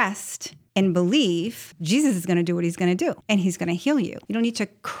 just rest and believe Jesus is going to do what he's going to do. And he's going to heal you. You don't need to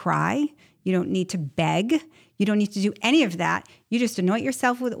cry. You don't need to beg. You don't need to do any of that. You just anoint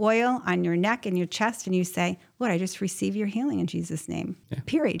yourself with oil on your neck and your chest and you say, Lord, I just receive your healing in Jesus' name. Yeah.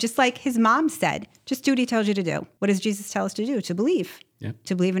 Period. Just like his mom said, just do what he tells you to do. What does Jesus tell us to do? To believe. Yeah.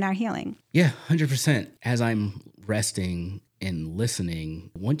 To believe in our healing. Yeah, 100%. As I'm resting and listening,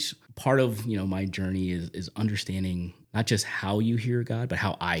 once part of my journey is understanding not just how you hear God, but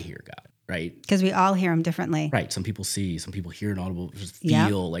how I hear God. right? Because we all hear him differently. Right. Some people see, some people hear an audible, just Yep.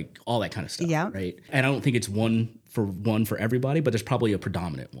 feel, like all that kind of stuff. Yep. Right. And I don't think it's one for everybody, but there's probably a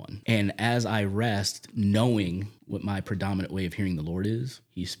predominant one. And as I rest, knowing what my predominant way of hearing the Lord is,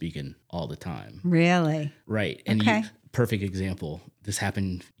 he's speaking all the time. Really? Right. And Okay. perfect example. This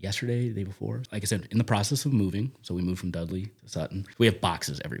happened yesterday, the day before. Like I said, in the process of moving. So we moved from Dudley to Sutton. We have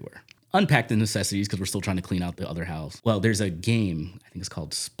boxes everywhere. Unpack the necessities because we're still trying to clean out the other house. Well, there's a game, I think it's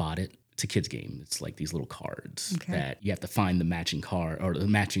called Spot It. It's a kid's game. It's like these little cards that you have to find the matching card or the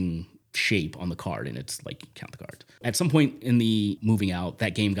matching shape on the card, and it's like you count the cards. At some point in the moving out,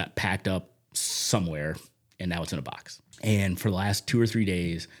 that game got packed up somewhere, and now it's in a box. And for the last 2 or 3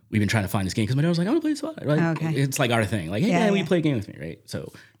 days, we've been trying to find this game because my dad was like, I want to play Spot It. Like, Okay. it's like our thing. Like, hey, Yeah, will you yeah. play a game with me, right?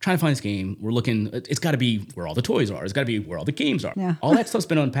 So trying to find this game. We're looking, it's got to be where all the toys are. It's got to be where all the games are. Yeah. All that stuff's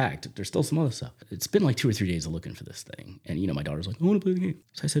been unpacked. There's still some other stuff. It's been like 2 or 3 days of looking for this thing. And, my daughter's like, I want to play the game.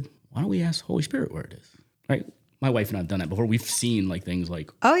 So I said, why don't we ask Holy Spirit where it is, right? My wife and I have done that before. We've seen like things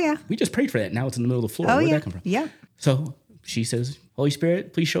like, Oh, yeah. we just prayed for that. Now it's in the middle of the floor. Oh, Where'd yeah. that come from? Yeah. So she says, Holy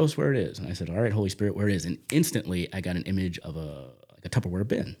Spirit, please show us where it is. And I said, all right, Holy Spirit, where it is. And instantly I got an image of a Tupperware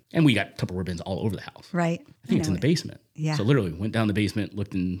bin. And we got Tupperware bins all over the house. Right. I think it's in know the basement. Yeah. So literally went down the basement,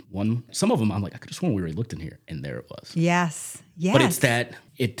 looked in one. Some of them I'm like, I could have sworn we already looked in here. And there it was. Yes. Yes. But it's that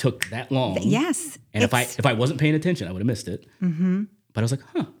it took that long. Yes. And It's- if I wasn't paying attention, I would have missed it. Mm-hmm. But I was like,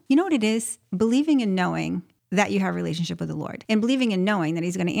 You know what it is? Believing and knowing that you have a relationship with the Lord, and believing and knowing that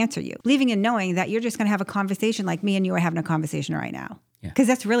he's going to answer you, believing and knowing that you're just going to have a conversation like me and you are having a conversation right now. Yeah. Because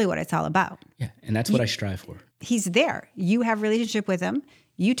that's really what it's all about. yeah. And that's what I strive for. He's there. You have a relationship with him.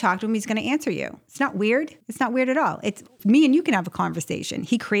 You talk to him, he's going to answer you. It's not weird. It's not weird at all. It's me and you can have a conversation.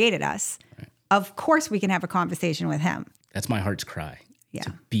 He created us. Right. Of course we can have a conversation with him. That's my heart's cry. Yeah.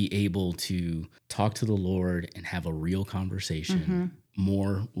 To be able to talk to the Lord and have a real conversation,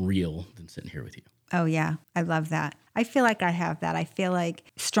 more real than sitting here with you. Oh, yeah. I love that. I feel like I have that. I feel like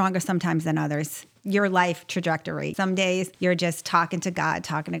stronger sometimes than others. Your life trajectory. Some days you're just talking to God.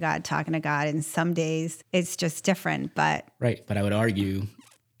 And some days it's just different. But Right. But I would argue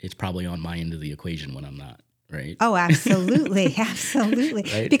it's probably on my end of the equation when I'm not. Right. oh, absolutely. Absolutely.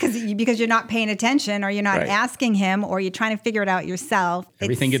 Right? Because you're not paying attention, or you're not Right. asking him, or you're trying to figure it out yourself.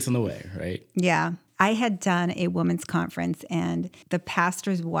 Everything gets in the way. Right. Yeah. I had done a women's conference, and the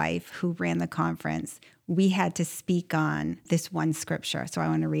pastor's wife who ran the conference, we had to speak on this one scripture. So I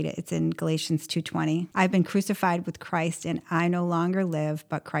want to read it. It's in Galatians 2:20. I've been crucified with Christ, and I no longer live,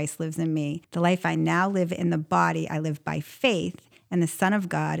 but Christ lives in me. The life I now live in the body, I live by faith in the Son of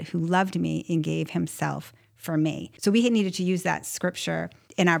God who loved me and gave himself for me. So we had needed to use that scripture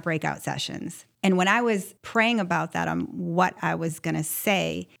in our breakout sessions. And when I was praying about that, on what I was going to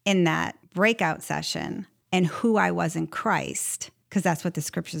say in that breakout session and who I was in Christ, because that's what the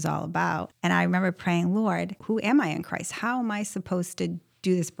scripture is all about. And I remember praying, Lord, who am I in Christ? How am I supposed to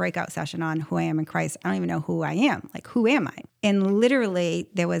do this breakout session on who I am in Christ? I don't even know who I am. Like, who am I? And literally,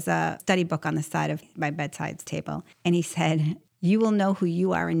 there was a study book on the side of my bedside table. And he said, you will know who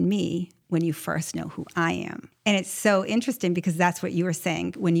you are in me when you first know who I am. And it's so interesting because that's what you were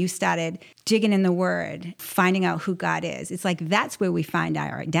saying when you started digging in the word, finding out who God is. It's like that's where we find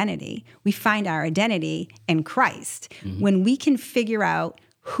our identity. We find our identity in Christ. When we can figure out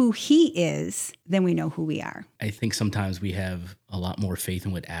who he is, then we know who we are. I think sometimes we have a lot more faith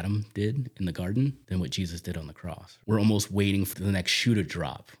in what Adam did in the garden than what Jesus did on the cross. We're almost waiting for the next shoe to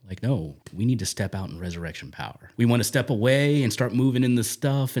drop. Like, no, we need to step out in resurrection power. We want to step away and start moving in the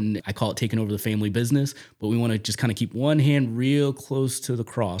stuff, and I call it taking over the family business, but we want to just kind of keep one hand real close to the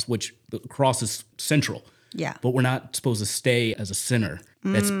cross, which the cross is central. Yeah. But we're not supposed to stay as a sinner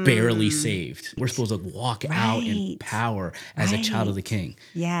that's barely saved. We're supposed to walk out in Right. power as a child of the King.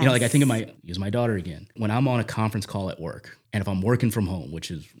 Yes. Like I think of use my daughter again. When I'm on a conference call at work, and if I'm working from home, which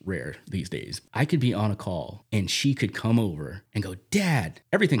is rare these days, I could be on a call and she could come over and go, Dad,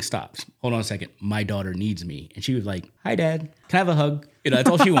 everything stops. Hold on a second. My daughter needs me. And she was like, hi, Dad. Can I have a hug? That's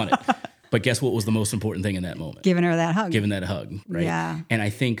all she wanted. But guess what was the most important thing in that moment? Giving her that hug. Giving that hug, right? Yeah. And I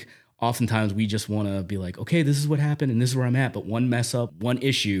think oftentimes we just want to be like, okay, this is what happened and this is where I'm at, but one mess up, one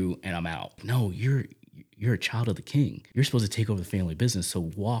issue, and I'm out. No, you're a child of the King. You're supposed to take over the family business. So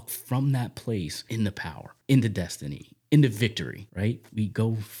walk from that place into power, into destiny, into victory, right? We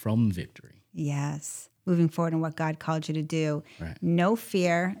go from victory. Yes. Moving forward in what God called you to do. Right. No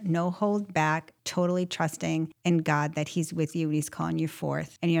fear, no hold back, totally trusting in God that he's with you and he's calling you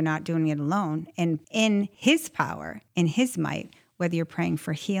forth and you're not doing it alone. And in his power, in his might, whether you're praying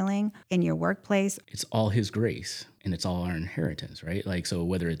for healing in your workplace. It's all his grace and it's all our inheritance, right? Like, so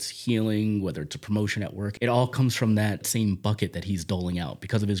whether it's healing, whether it's a promotion at work, it all comes from that same bucket that he's doling out.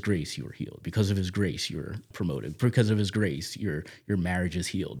 Because of his grace, you were healed. Because of his grace, you're promoted. Because of his grace, your marriage is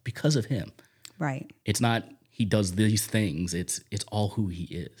healed. Because of him. Right. It's not he does these things. It's all who he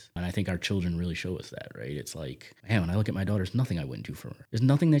is. And I think our children really show us that, right? It's like, man, when I look at my daughter, there's nothing I wouldn't do for her. There's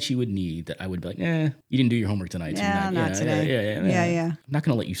nothing that she would need that I would be like, you didn't do your homework tonight. So Not today. Yeah. I'm not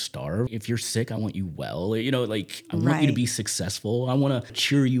going to let you starve. If you're sick, I want you well. I want you to be successful. I want to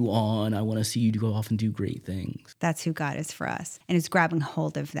cheer you on. I want to see you go off and do great things. That's who God is for us. And it's grabbing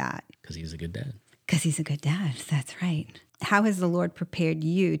hold of that. Because he's a good dad. Because he's a good dad. That's right. How has the Lord prepared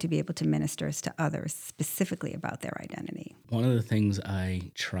you to be able to minister to others specifically about their identity? One of the things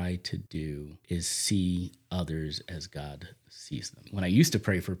I try to do is see others as God sees them. When I used to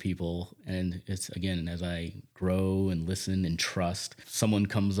pray for people, and it's again, as I grow and listen and trust, someone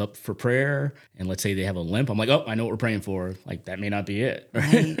comes up for prayer and let's say they have a limp, I'm like, oh, I know what we're praying for. Like, that may not be it.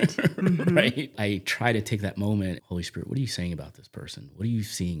 Right? Mm-hmm. Right? I try to take that moment. Holy Spirit, what are you saying about this person? What are you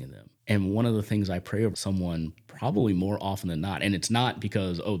seeing in them? And one of the things I pray over someone probably more often than not, and it's not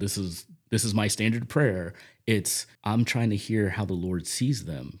because, oh, this is my standard prayer. It's I'm trying to hear how the Lord sees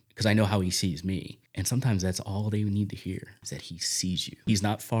them because I know how he sees me. And sometimes that's all they need to hear is that he sees you. He's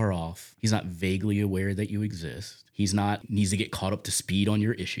not far off. He's not vaguely aware that you exist. He's not needs to get caught up to speed on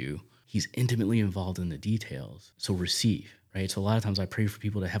your issue. He's intimately involved in the details. So receive, right? So a lot of times I pray for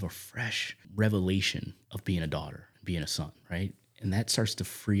people to have a fresh revelation of being a daughter, being a son, right? And that starts to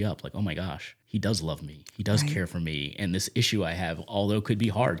free up like, oh my gosh, he does love me. He does care for me. And this issue I have, although could be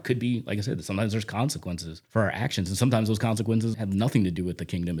hard, could be, like I said, sometimes there's consequences for our actions. And sometimes those consequences have nothing to do with the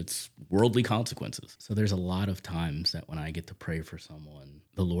kingdom. It's worldly consequences. So there's a lot of times that when I get to pray for someone,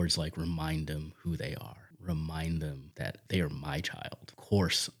 the Lord's like, remind them who they are. Remind them that they are my child. Of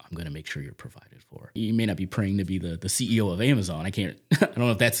course, I'm going to make sure you're provided for. You may not be praying to be the CEO of Amazon. I don't know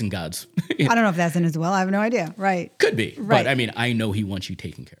if that's in God's. I don't know if that's in his will. I have no idea. Right. Could be. Right. But I mean, I know he wants you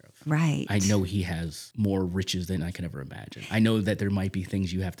taken care of. Right. I know he has more riches than I can ever imagine. I know that there might be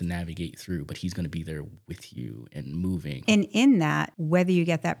things you have to navigate through, but he's going to be there with you and moving. And in that, whether you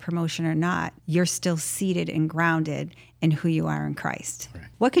get that promotion or not, you're still seated and grounded in who you are in Christ. Right.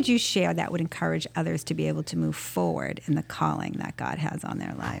 What could you share that would encourage others to be able to move forward in the calling that God has on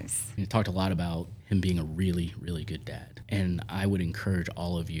their lives? You talked a lot about him being a really, really good dad. And I would encourage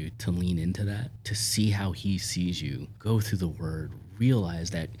all of you to lean into that, to see how he sees you, go through the word, realize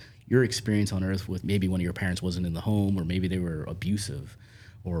that your experience on earth with maybe one of your parents wasn't in the home, or maybe they were abusive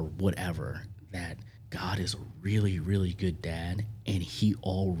or whatever, that God is a really, really good dad, and he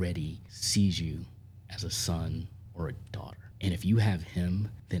already sees you as a son or a daughter. And if you have him,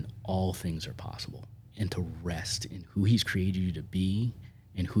 then all things are possible. And to rest in who he's created you to be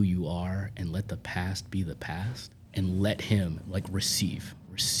and who you are, and let the past be the past, and let him receive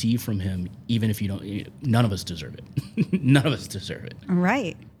from him, even if you don't. None of us deserve it. None of us deserve it.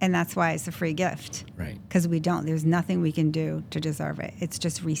 Right. And that's why it's a free gift. Right. Because we don't. There's nothing we can do to deserve it. It's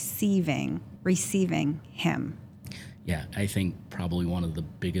just receiving him. Yeah, I think probably one of the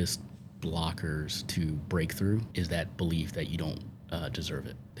biggest blockers to breakthrough is that belief that you don't deserve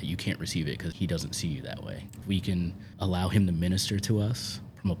it, that you can't receive it because he doesn't see you that way. If we can allow him to minister to us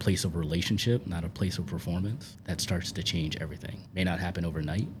from a place of relationship, not a place of performance, that starts to change everything. May not happen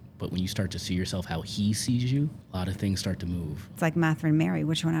overnight, but when you start to see yourself how he sees you, a lot of things start to move. It's like Martha and Mary.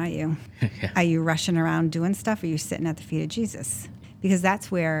 Which one are you? Yeah. Are you rushing around doing stuff, or are you sitting at the feet of Jesus? Because that's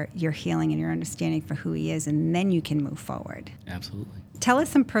where your healing and your understanding for who he is, and then you can move forward. Absolutely. Tell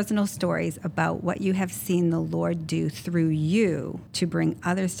us some personal stories about what you have seen the Lord do through you to bring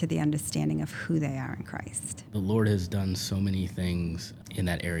others to the understanding of who they are in Christ. The Lord has done so many things in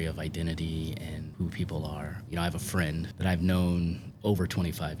that area of identity and who people are. I have a friend that I've known over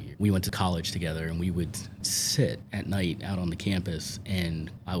 25 years. We went to college together, and we would sit at night out on the campus,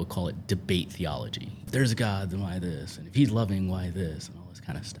 and I would call it debate theology. If there's a God, then why this? And if he's loving, why this? And all this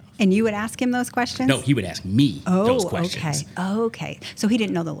kind of stuff. And you would ask him those questions? No, he would ask me those questions. Okay. So he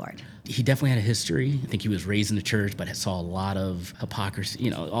didn't know the Lord. He definitely had a history. I think he was raised in the church, but saw a lot of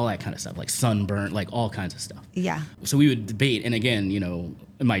hypocrisy, all that kind of stuff, like sunburnt, like all kinds of stuff. Yeah. So we would debate. And again,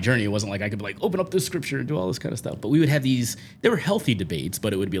 in my journey, it wasn't like I could open up this scripture and do all this kind of stuff. But we would have they were healthy debates,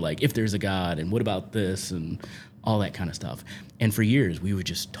 but it would be like, if there's a God, and what about this, and all that kind of stuff. And for years, we would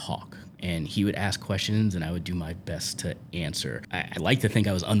just talk. And he would ask questions, and I would do my best to answer. I like to think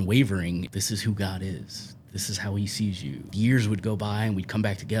I was unwavering. This is who God is. This is how he sees you. Years would go by and we'd come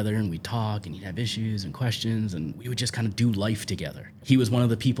back together and we'd talk and he'd have issues and questions and we would just kind of do life together. He was one of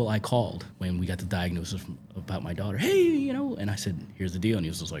the people I called when we got the diagnosis about my daughter. Hey, and I said, here's the deal. And he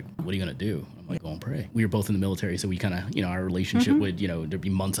was just like, what are you going to do? I'm like, go and pray. We were both in the military, so we kind of, our relationship would, there'd be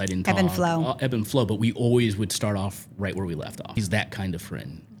months I didn't talk. Ebb and flow, but we always would start off right where we left off. He's that kind of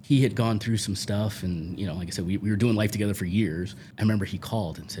friend. He had gone through some stuff and, like I said, we were doing life together for years. I remember he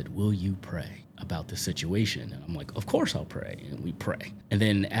called and said, will you pray about this situation? And I'm like, of course I'll pray. And we pray. And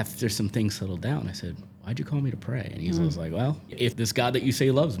then after some things settled down, I said, why'd you call me to pray? And he was like, well, if this God that you say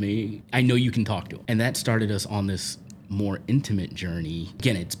loves me, I know you can talk to him. And that started us on this more intimate journey.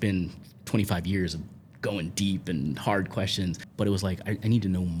 Again, it's been 25 years of going deep and hard questions, but it was like, I need to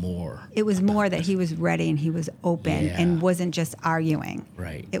know more. It was more that he was ready and he was open and wasn't just arguing.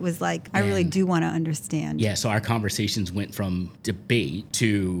 Right. It was like, I really do want to understand. Yeah, so our conversations went from debate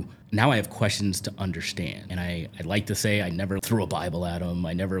to now I have questions to understand. And I like to say I never threw a Bible at him.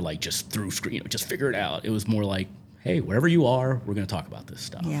 I never just threw, just figure it out. It was more like, hey, wherever you are, we're going to talk about this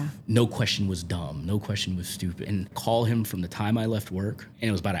stuff. Yeah. No question was dumb. No question was stupid. And call him from the time I left work, and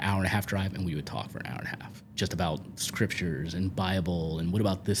it was about an hour and a half drive, and we would talk for an hour and a half. Just about scriptures and Bible and what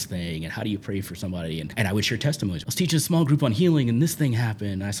about this thing and how do you pray for somebody? And I would share testimonies. I was teaching a small group on healing and this thing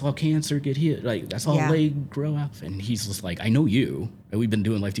happened. I saw cancer get healed. I saw a leg grow out. And he's just like, I know you. We've been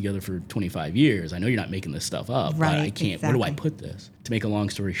doing life together for 25 years. I know you're not making this stuff up. Right, but I can't. Exactly. Where do I put this? To make a long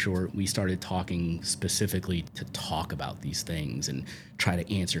story short, we started talking specifically to talk about these things and try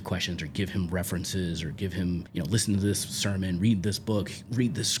to answer questions or give him references or give him, listen to this sermon, read this book,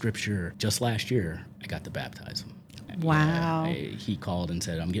 read this scripture. Just last year, I got to baptize him. Wow. He called and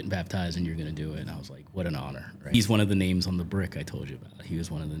said, I'm getting baptized and you're going to do it. And I was like, what an honor. Right? He's one of the names on the brick I told you about. He was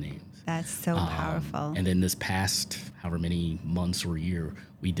one of the names. That's so powerful. And then this past however many months or year,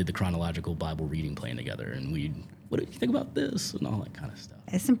 we did the chronological Bible reading plan together. And what do you think about this? And all that kind of stuff.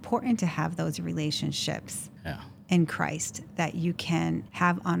 It's important to have those relationships in Christ that you can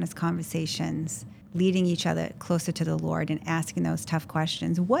have honest conversations, leading each other closer to the Lord and asking those tough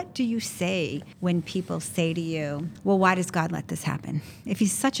questions. What do you say when people say to you, well, why does God let this happen? If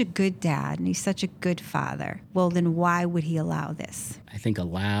he's such a good dad and he's such a good father, well, then why would he allow this? I think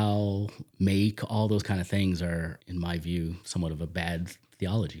allow, make, all those kind of things are, in my view, somewhat of a bad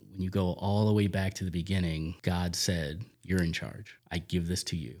theology. When you go all the way back to the beginning, God said, you're in charge. I give this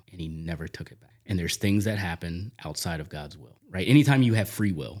to you. And he never took it back. And there's things that happen outside of God's will, right? Anytime you have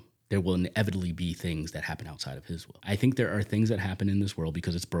free will, there will inevitably be things that happen outside of his will. I think there are things that happen in this world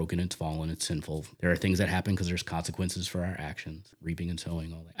because it's broken, it's fallen, it's sinful. There are things that happen because there's consequences for our actions, reaping and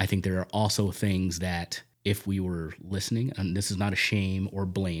sowing, all that. I think there are also things that if we were listening, and this is not a shame or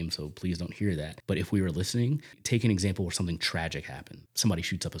blame, so please don't hear that, but if we were listening, take an example where something tragic happened. Somebody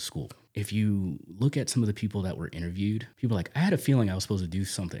shoots up a school. If you look at some of the people that were interviewed, people are like, I had a feeling I was supposed to do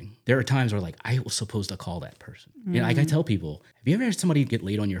something. There are times where I was supposed to call that person. Mm-hmm. I tell people, have you ever had somebody get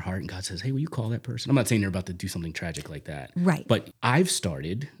laid on your heart and God says, hey, will you call that person? I'm not saying they're about to do something tragic like that. Right. But I've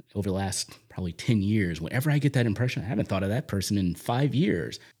started over the last probably 10 years, whenever I get that impression, I haven't thought of that person in 5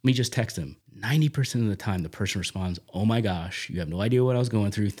 years. Let me just text them. 90% of the time, the person responds, oh my gosh, you have no idea what I was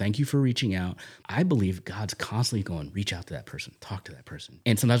going through. Thank you for reaching out. I believe God's constantly going, reach out to that person, talk to that person.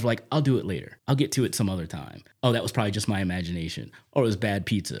 And sometimes we're like, I'll do it later. I'll get to it some other time. Oh, that was probably just my imagination. Or it was bad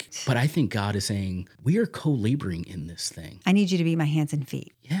pizza. But I think God is saying, we are co-laboring in this thing. I need you to be my hands and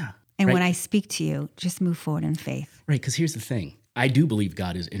feet. Yeah. And when I speak to you, just move forward in faith. Right, because here's the thing. I do believe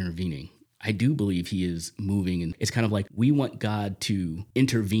God is intervening. I do believe he is moving, and it's kind of like we want God to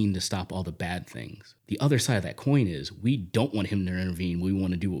intervene to stop all the bad things. The other side of that coin is we don't want him to intervene. We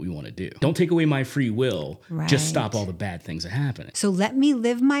want to do what we want to do. Don't take away my free will. Right. Just stop all the bad things that happen. So let me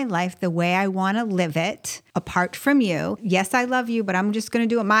live my life the way I want to live it, apart from you. Yes, I love you, but I'm just going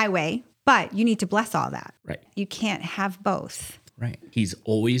to do it my way. But you need to bless all that. Right. You can't have both. Right. He's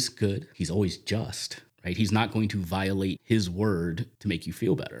always good. He's always just. Right? He's not going to violate his word to make you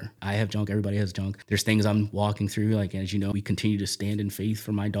feel better. I have junk. Everybody has junk. There's things I'm walking through. Like, as you know, we continue to stand in faith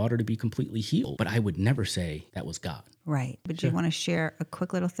for my daughter to be completely healed. But I would never say that was God. Right. Would you want to share a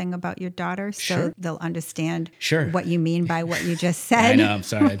quick little thing about your daughter so they'll understand what you mean by what you just said? I know. I'm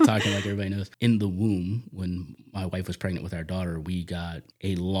sorry. I'm talking like everybody knows. In the womb, when my wife was pregnant with our daughter, we got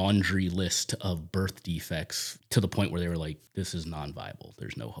a laundry list of birth defects to the point where they were like, this is non-viable.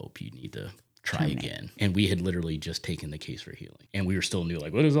 There's no hope. You need to try again. And we had literally just taken the case for healing. And we were still new,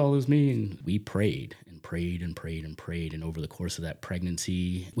 like, what does all this mean? We prayed and prayed and prayed and prayed. And over the course of that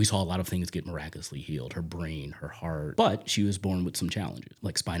pregnancy, we saw a lot of things get miraculously healed. Her brain, her heart. But she was born with some challenges.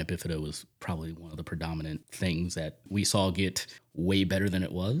 Like spina bifida was probably one of the predominant things that we saw get way better than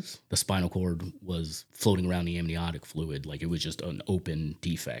it was. The spinal cord was floating around the amniotic fluid like it was just an open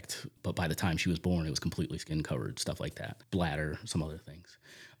defect. But by the time she was born, it was completely skin covered, stuff like that. Bladder, some other things.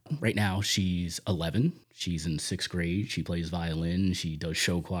 Right now, she's 11. She's in 6th grade. She plays violin. She does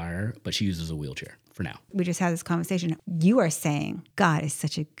show choir, but she uses a wheelchair for now. We just had this conversation. You are saying God is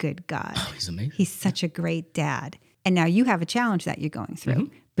such a good God. Oh, he's amazing. He's such a great dad. And now you have a challenge that you're going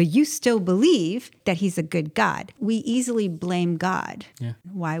through. But you still believe that he's a good God. We easily blame God. Yeah.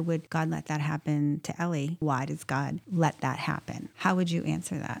 Why would God let that happen to Ellie? Why does God let that happen? How would you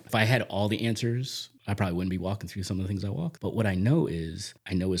answer that? If I had all the answers, I probably wouldn't be walking through some of the things I walk. But what I know is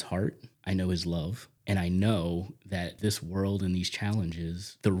I know his heart. I know his love. And I know that this world and these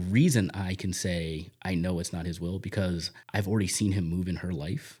challenges, the reason I can say I know it's not his will, because I've already seen him move in her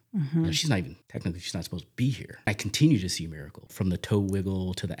life. You know, she's not supposed to be here. I continue to see miracles, from the toe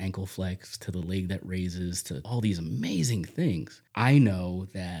wiggle to the ankle flex to the leg that raises to all these amazing things. I know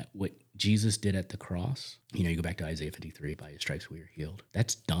that what Jesus did at the cross, you know, you go back to Isaiah 53, by his stripes we are healed.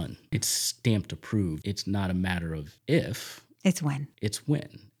 That's done. It's stamped approved. It's not a matter of if. It's when. It's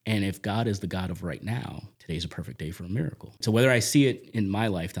when. And if God is the God of right now, today's a perfect day for a miracle. So whether I see it in my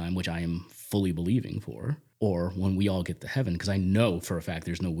lifetime, which I am fully believing for, or when we all get to heaven, because I know for a fact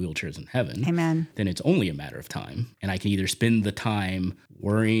there's no wheelchairs in heaven, Amen. then it's only a matter of time. And I can either spend the time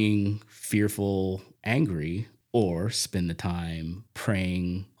worrying, fearful, angry, or spend the time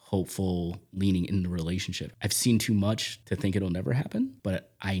praying, hopeful, leaning into the relationship. I've seen too much to think it'll never happen,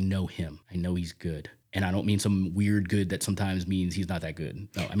 but I know him. I know he's good. And I don't mean some weird good that sometimes means he's not that good.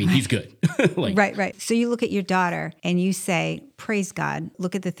 No, I mean, he's good. Right. So you look at your daughter and you say, praise God,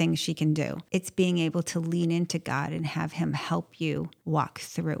 look at the things she can do. It's being able to lean into God and have him help you walk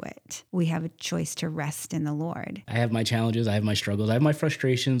through it. We have a choice to rest in the Lord. I have my challenges. I have my struggles. I have my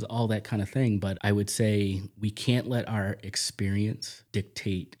frustrations, all that kind of thing. But I would say we can't let our experience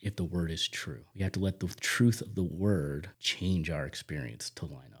dictate if the word is true. We have to let the truth of the word change our experience to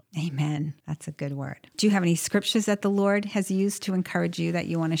line up. Amen. That's a good word. Do you have any scriptures that the Lord has used to encourage you that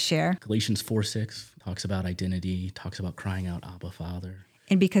you want to share? Galatians 4:6 talks about identity, talks about crying out, Abba, Father.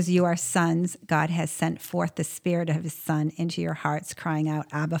 And because you are sons, God has sent forth the Spirit of his Son into your hearts, crying out,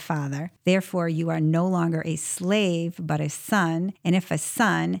 Abba, Father. Therefore, you are no longer a slave, but a son. And if a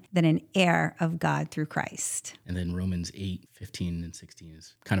son, then an heir of God through Christ. And then Romans 8:15 and 16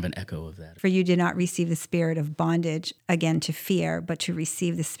 is kind of an echo of that. For you did not receive the spirit of bondage, again to fear, but to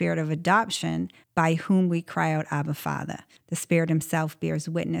receive the spirit of adoption, by whom we cry out, Abba, Father. The Spirit himself bears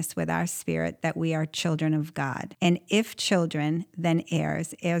witness with our spirit that we are children of God. And if children, then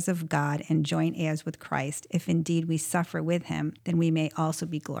heirs, heirs of God, and joint heirs with Christ. If indeed we suffer with him, then we may also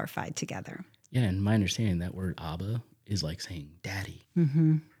be glorified together. Yeah, and my understanding, that word Abba is like saying daddy,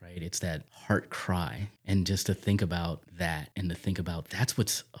 right? It's that heart cry. And just to think about that and to think about that's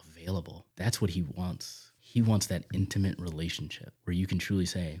what's available. That's what he wants. He wants that intimate relationship where you can truly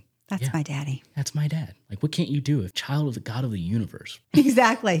say, That's my daddy. That's my dad. Like, what can't you do if child of the God of the universe?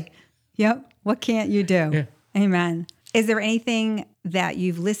 Exactly. Yep. What can't you do? Yeah. Amen. Is there anything that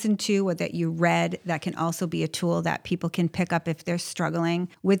you've listened to or that you read that can also be a tool that people can pick up if they're struggling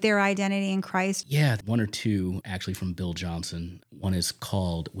with their identity in Christ? Yeah, one or two actually from Bill Johnson. One is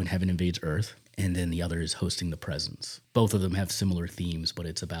called When Heaven Invades Earth, and then the other is Hosting the Presence. Both of them have similar themes, but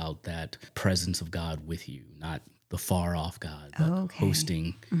it's about that presence of God with you, not the far off God, but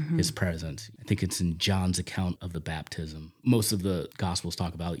hosting his presence. I think it's in John's account of the baptism. Most of the Gospels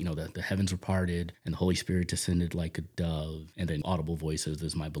talk about, that the heavens were parted and the Holy Spirit descended like a dove, and then audible voices, "This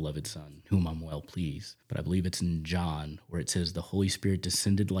is my beloved Son, whom I'm well pleased." But I believe it's in John where it says the Holy Spirit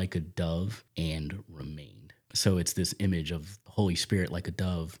descended like a dove and remained. So it's this image of the Holy Spirit like a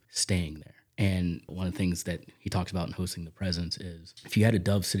dove staying there. And one of the things that he talks about in Hosting the Presence is if you had a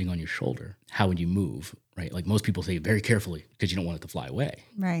dove sitting on your shoulder, how would you move, right? Like most people say very carefully because you don't want it to fly away.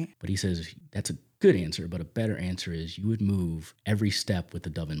 Right. But he says that's a good answer, but a better answer is you would move every step with the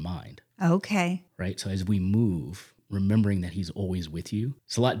dove in mind. Okay. Right? So as we move, remembering that he's always with you,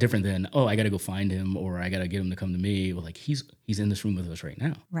 it's a lot different than, I got to go find him or I got to get him to come to me. Well, like he's in this room with us right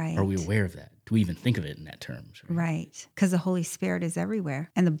now. Right. Are we aware of that? Do we even think of it in that terms? Right. Because the Holy Spirit is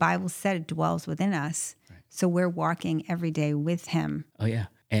everywhere. And the Bible said it dwells within us. Right. So we're walking every day with him. Oh, yeah.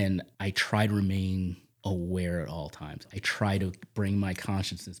 And I try to remain aware at all times. I try to bring my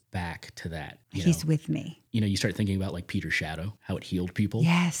consciousness back to that. He's with me. You start thinking about like Peter's shadow, how it healed people.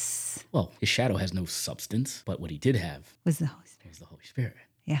 Yes. Well, his shadow has no substance, but what he did have Was the Holy Spirit. was the Holy Spirit.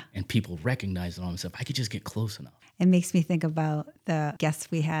 Yeah. And people recognize it on themselves. I could just get close enough. It makes me think about the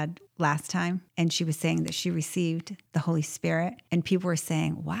guest we had last time, and she was saying that she received the Holy Spirit, and people were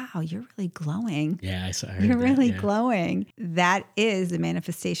saying, wow, you're really glowing. Yeah, I heard You're that, really yeah. glowing. That is the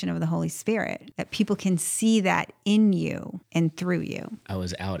manifestation of the Holy Spirit, that people can see that in you and through you. I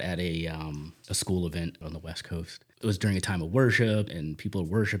was out at a school event on the West Coast. It was during a time of worship, and people are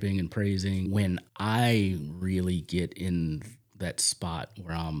worshiping and praising. When I really get in that spot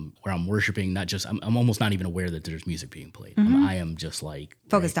where I'm worshiping, not just I'm almost not even aware that there's music being played. I am just like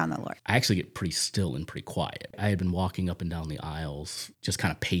Focused on the Lord. I actually get pretty still and pretty quiet. I had been walking up and down the aisles, just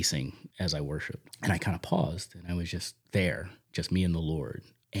kind of pacing as I worshiped, and I kind of paused, and I was just there, just me and the Lord,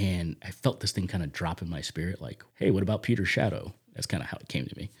 and I felt this thing kind of drop in my spirit, like, hey, what about Peter's shadow? That's kind of how it came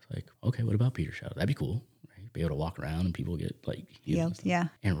to me. It's like, okay, what about Peter's shadow? That'd be cool. Be able to walk around and people get like healed. Yeah.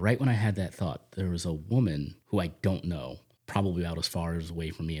 And right when I had that thought, there was a woman who I don't know, probably about as far away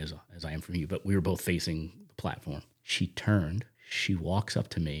from me as I am from you, but we were both facing the platform. She turned, she walks up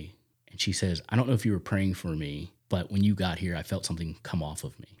to me, and she says, I don't know if you were praying for me, but when you got here, I felt something come off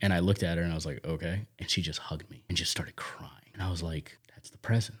of me. And I looked at her and I was like, okay. And she just hugged me and just started crying. And I was like, that's the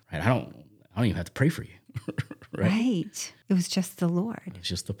present, right? I don't even have to pray for you. Right. It was just the Lord. It's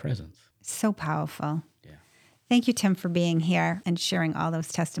just the presence. So powerful. Yeah. Thank you, Tim, for being here and sharing all those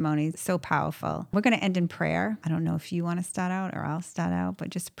testimonies. So powerful. We're going to end in prayer. I don't know if you want to start out or I'll start out, but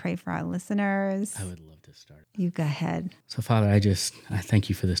just pray for our listeners. I would love to start. You go ahead. So, Father, I thank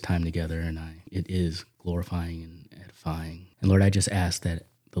you for this time together, and it is glorifying and edifying. And Lord, I just ask that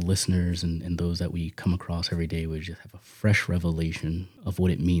the listeners and those that we come across every day would just have a fresh revelation of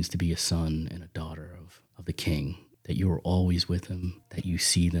what it means to be a son and a daughter of the King, that you are always with them, that you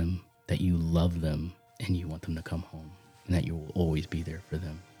see them, that you love them, and you want them to come home, and that you will always be there for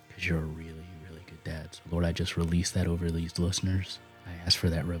them because you're a really, really good dad. So, Lord, I just release that over these listeners. I ask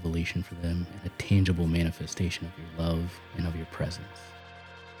for that revelation for them and a tangible manifestation of your love and of your presence.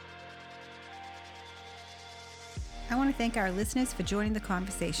 I want to thank our listeners for joining the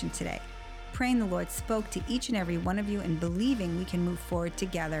conversation today. Praying the Lord spoke to each and every one of you and believing we can move forward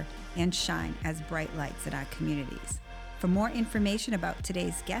together and shine as bright lights in our communities. For more information about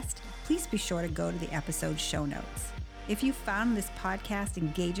today's guest, please be sure to go to the episode show notes. If you found this podcast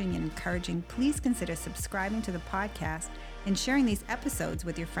engaging and encouraging, please consider subscribing to the podcast and sharing these episodes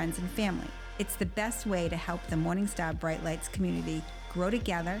with your friends and family. It's the best way to help the Morning Star Bright Lights community grow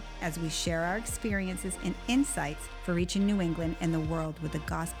together as we share our experiences and insights for reaching New England and the world with the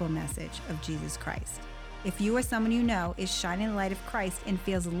gospel message of Jesus Christ. If you or someone you know is shining the light of Christ and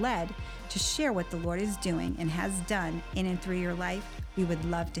feels led to share what the Lord is doing and has done in and through your life, we would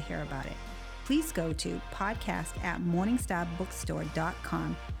love to hear about it. Please go to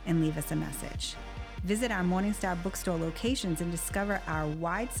podcast@morningstarbookstore.com and leave us a message. Visit our Morningstar Bookstore locations and discover our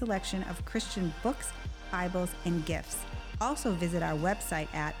wide selection of Christian books, Bibles, and gifts. Also visit our website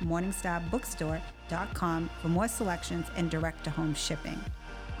at morningstarbookstore.com for more selections and direct-to-home shipping.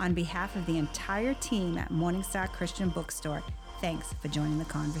 On behalf of the entire team at Morningstar Christian Bookstore, thanks for joining the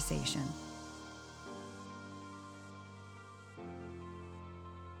conversation.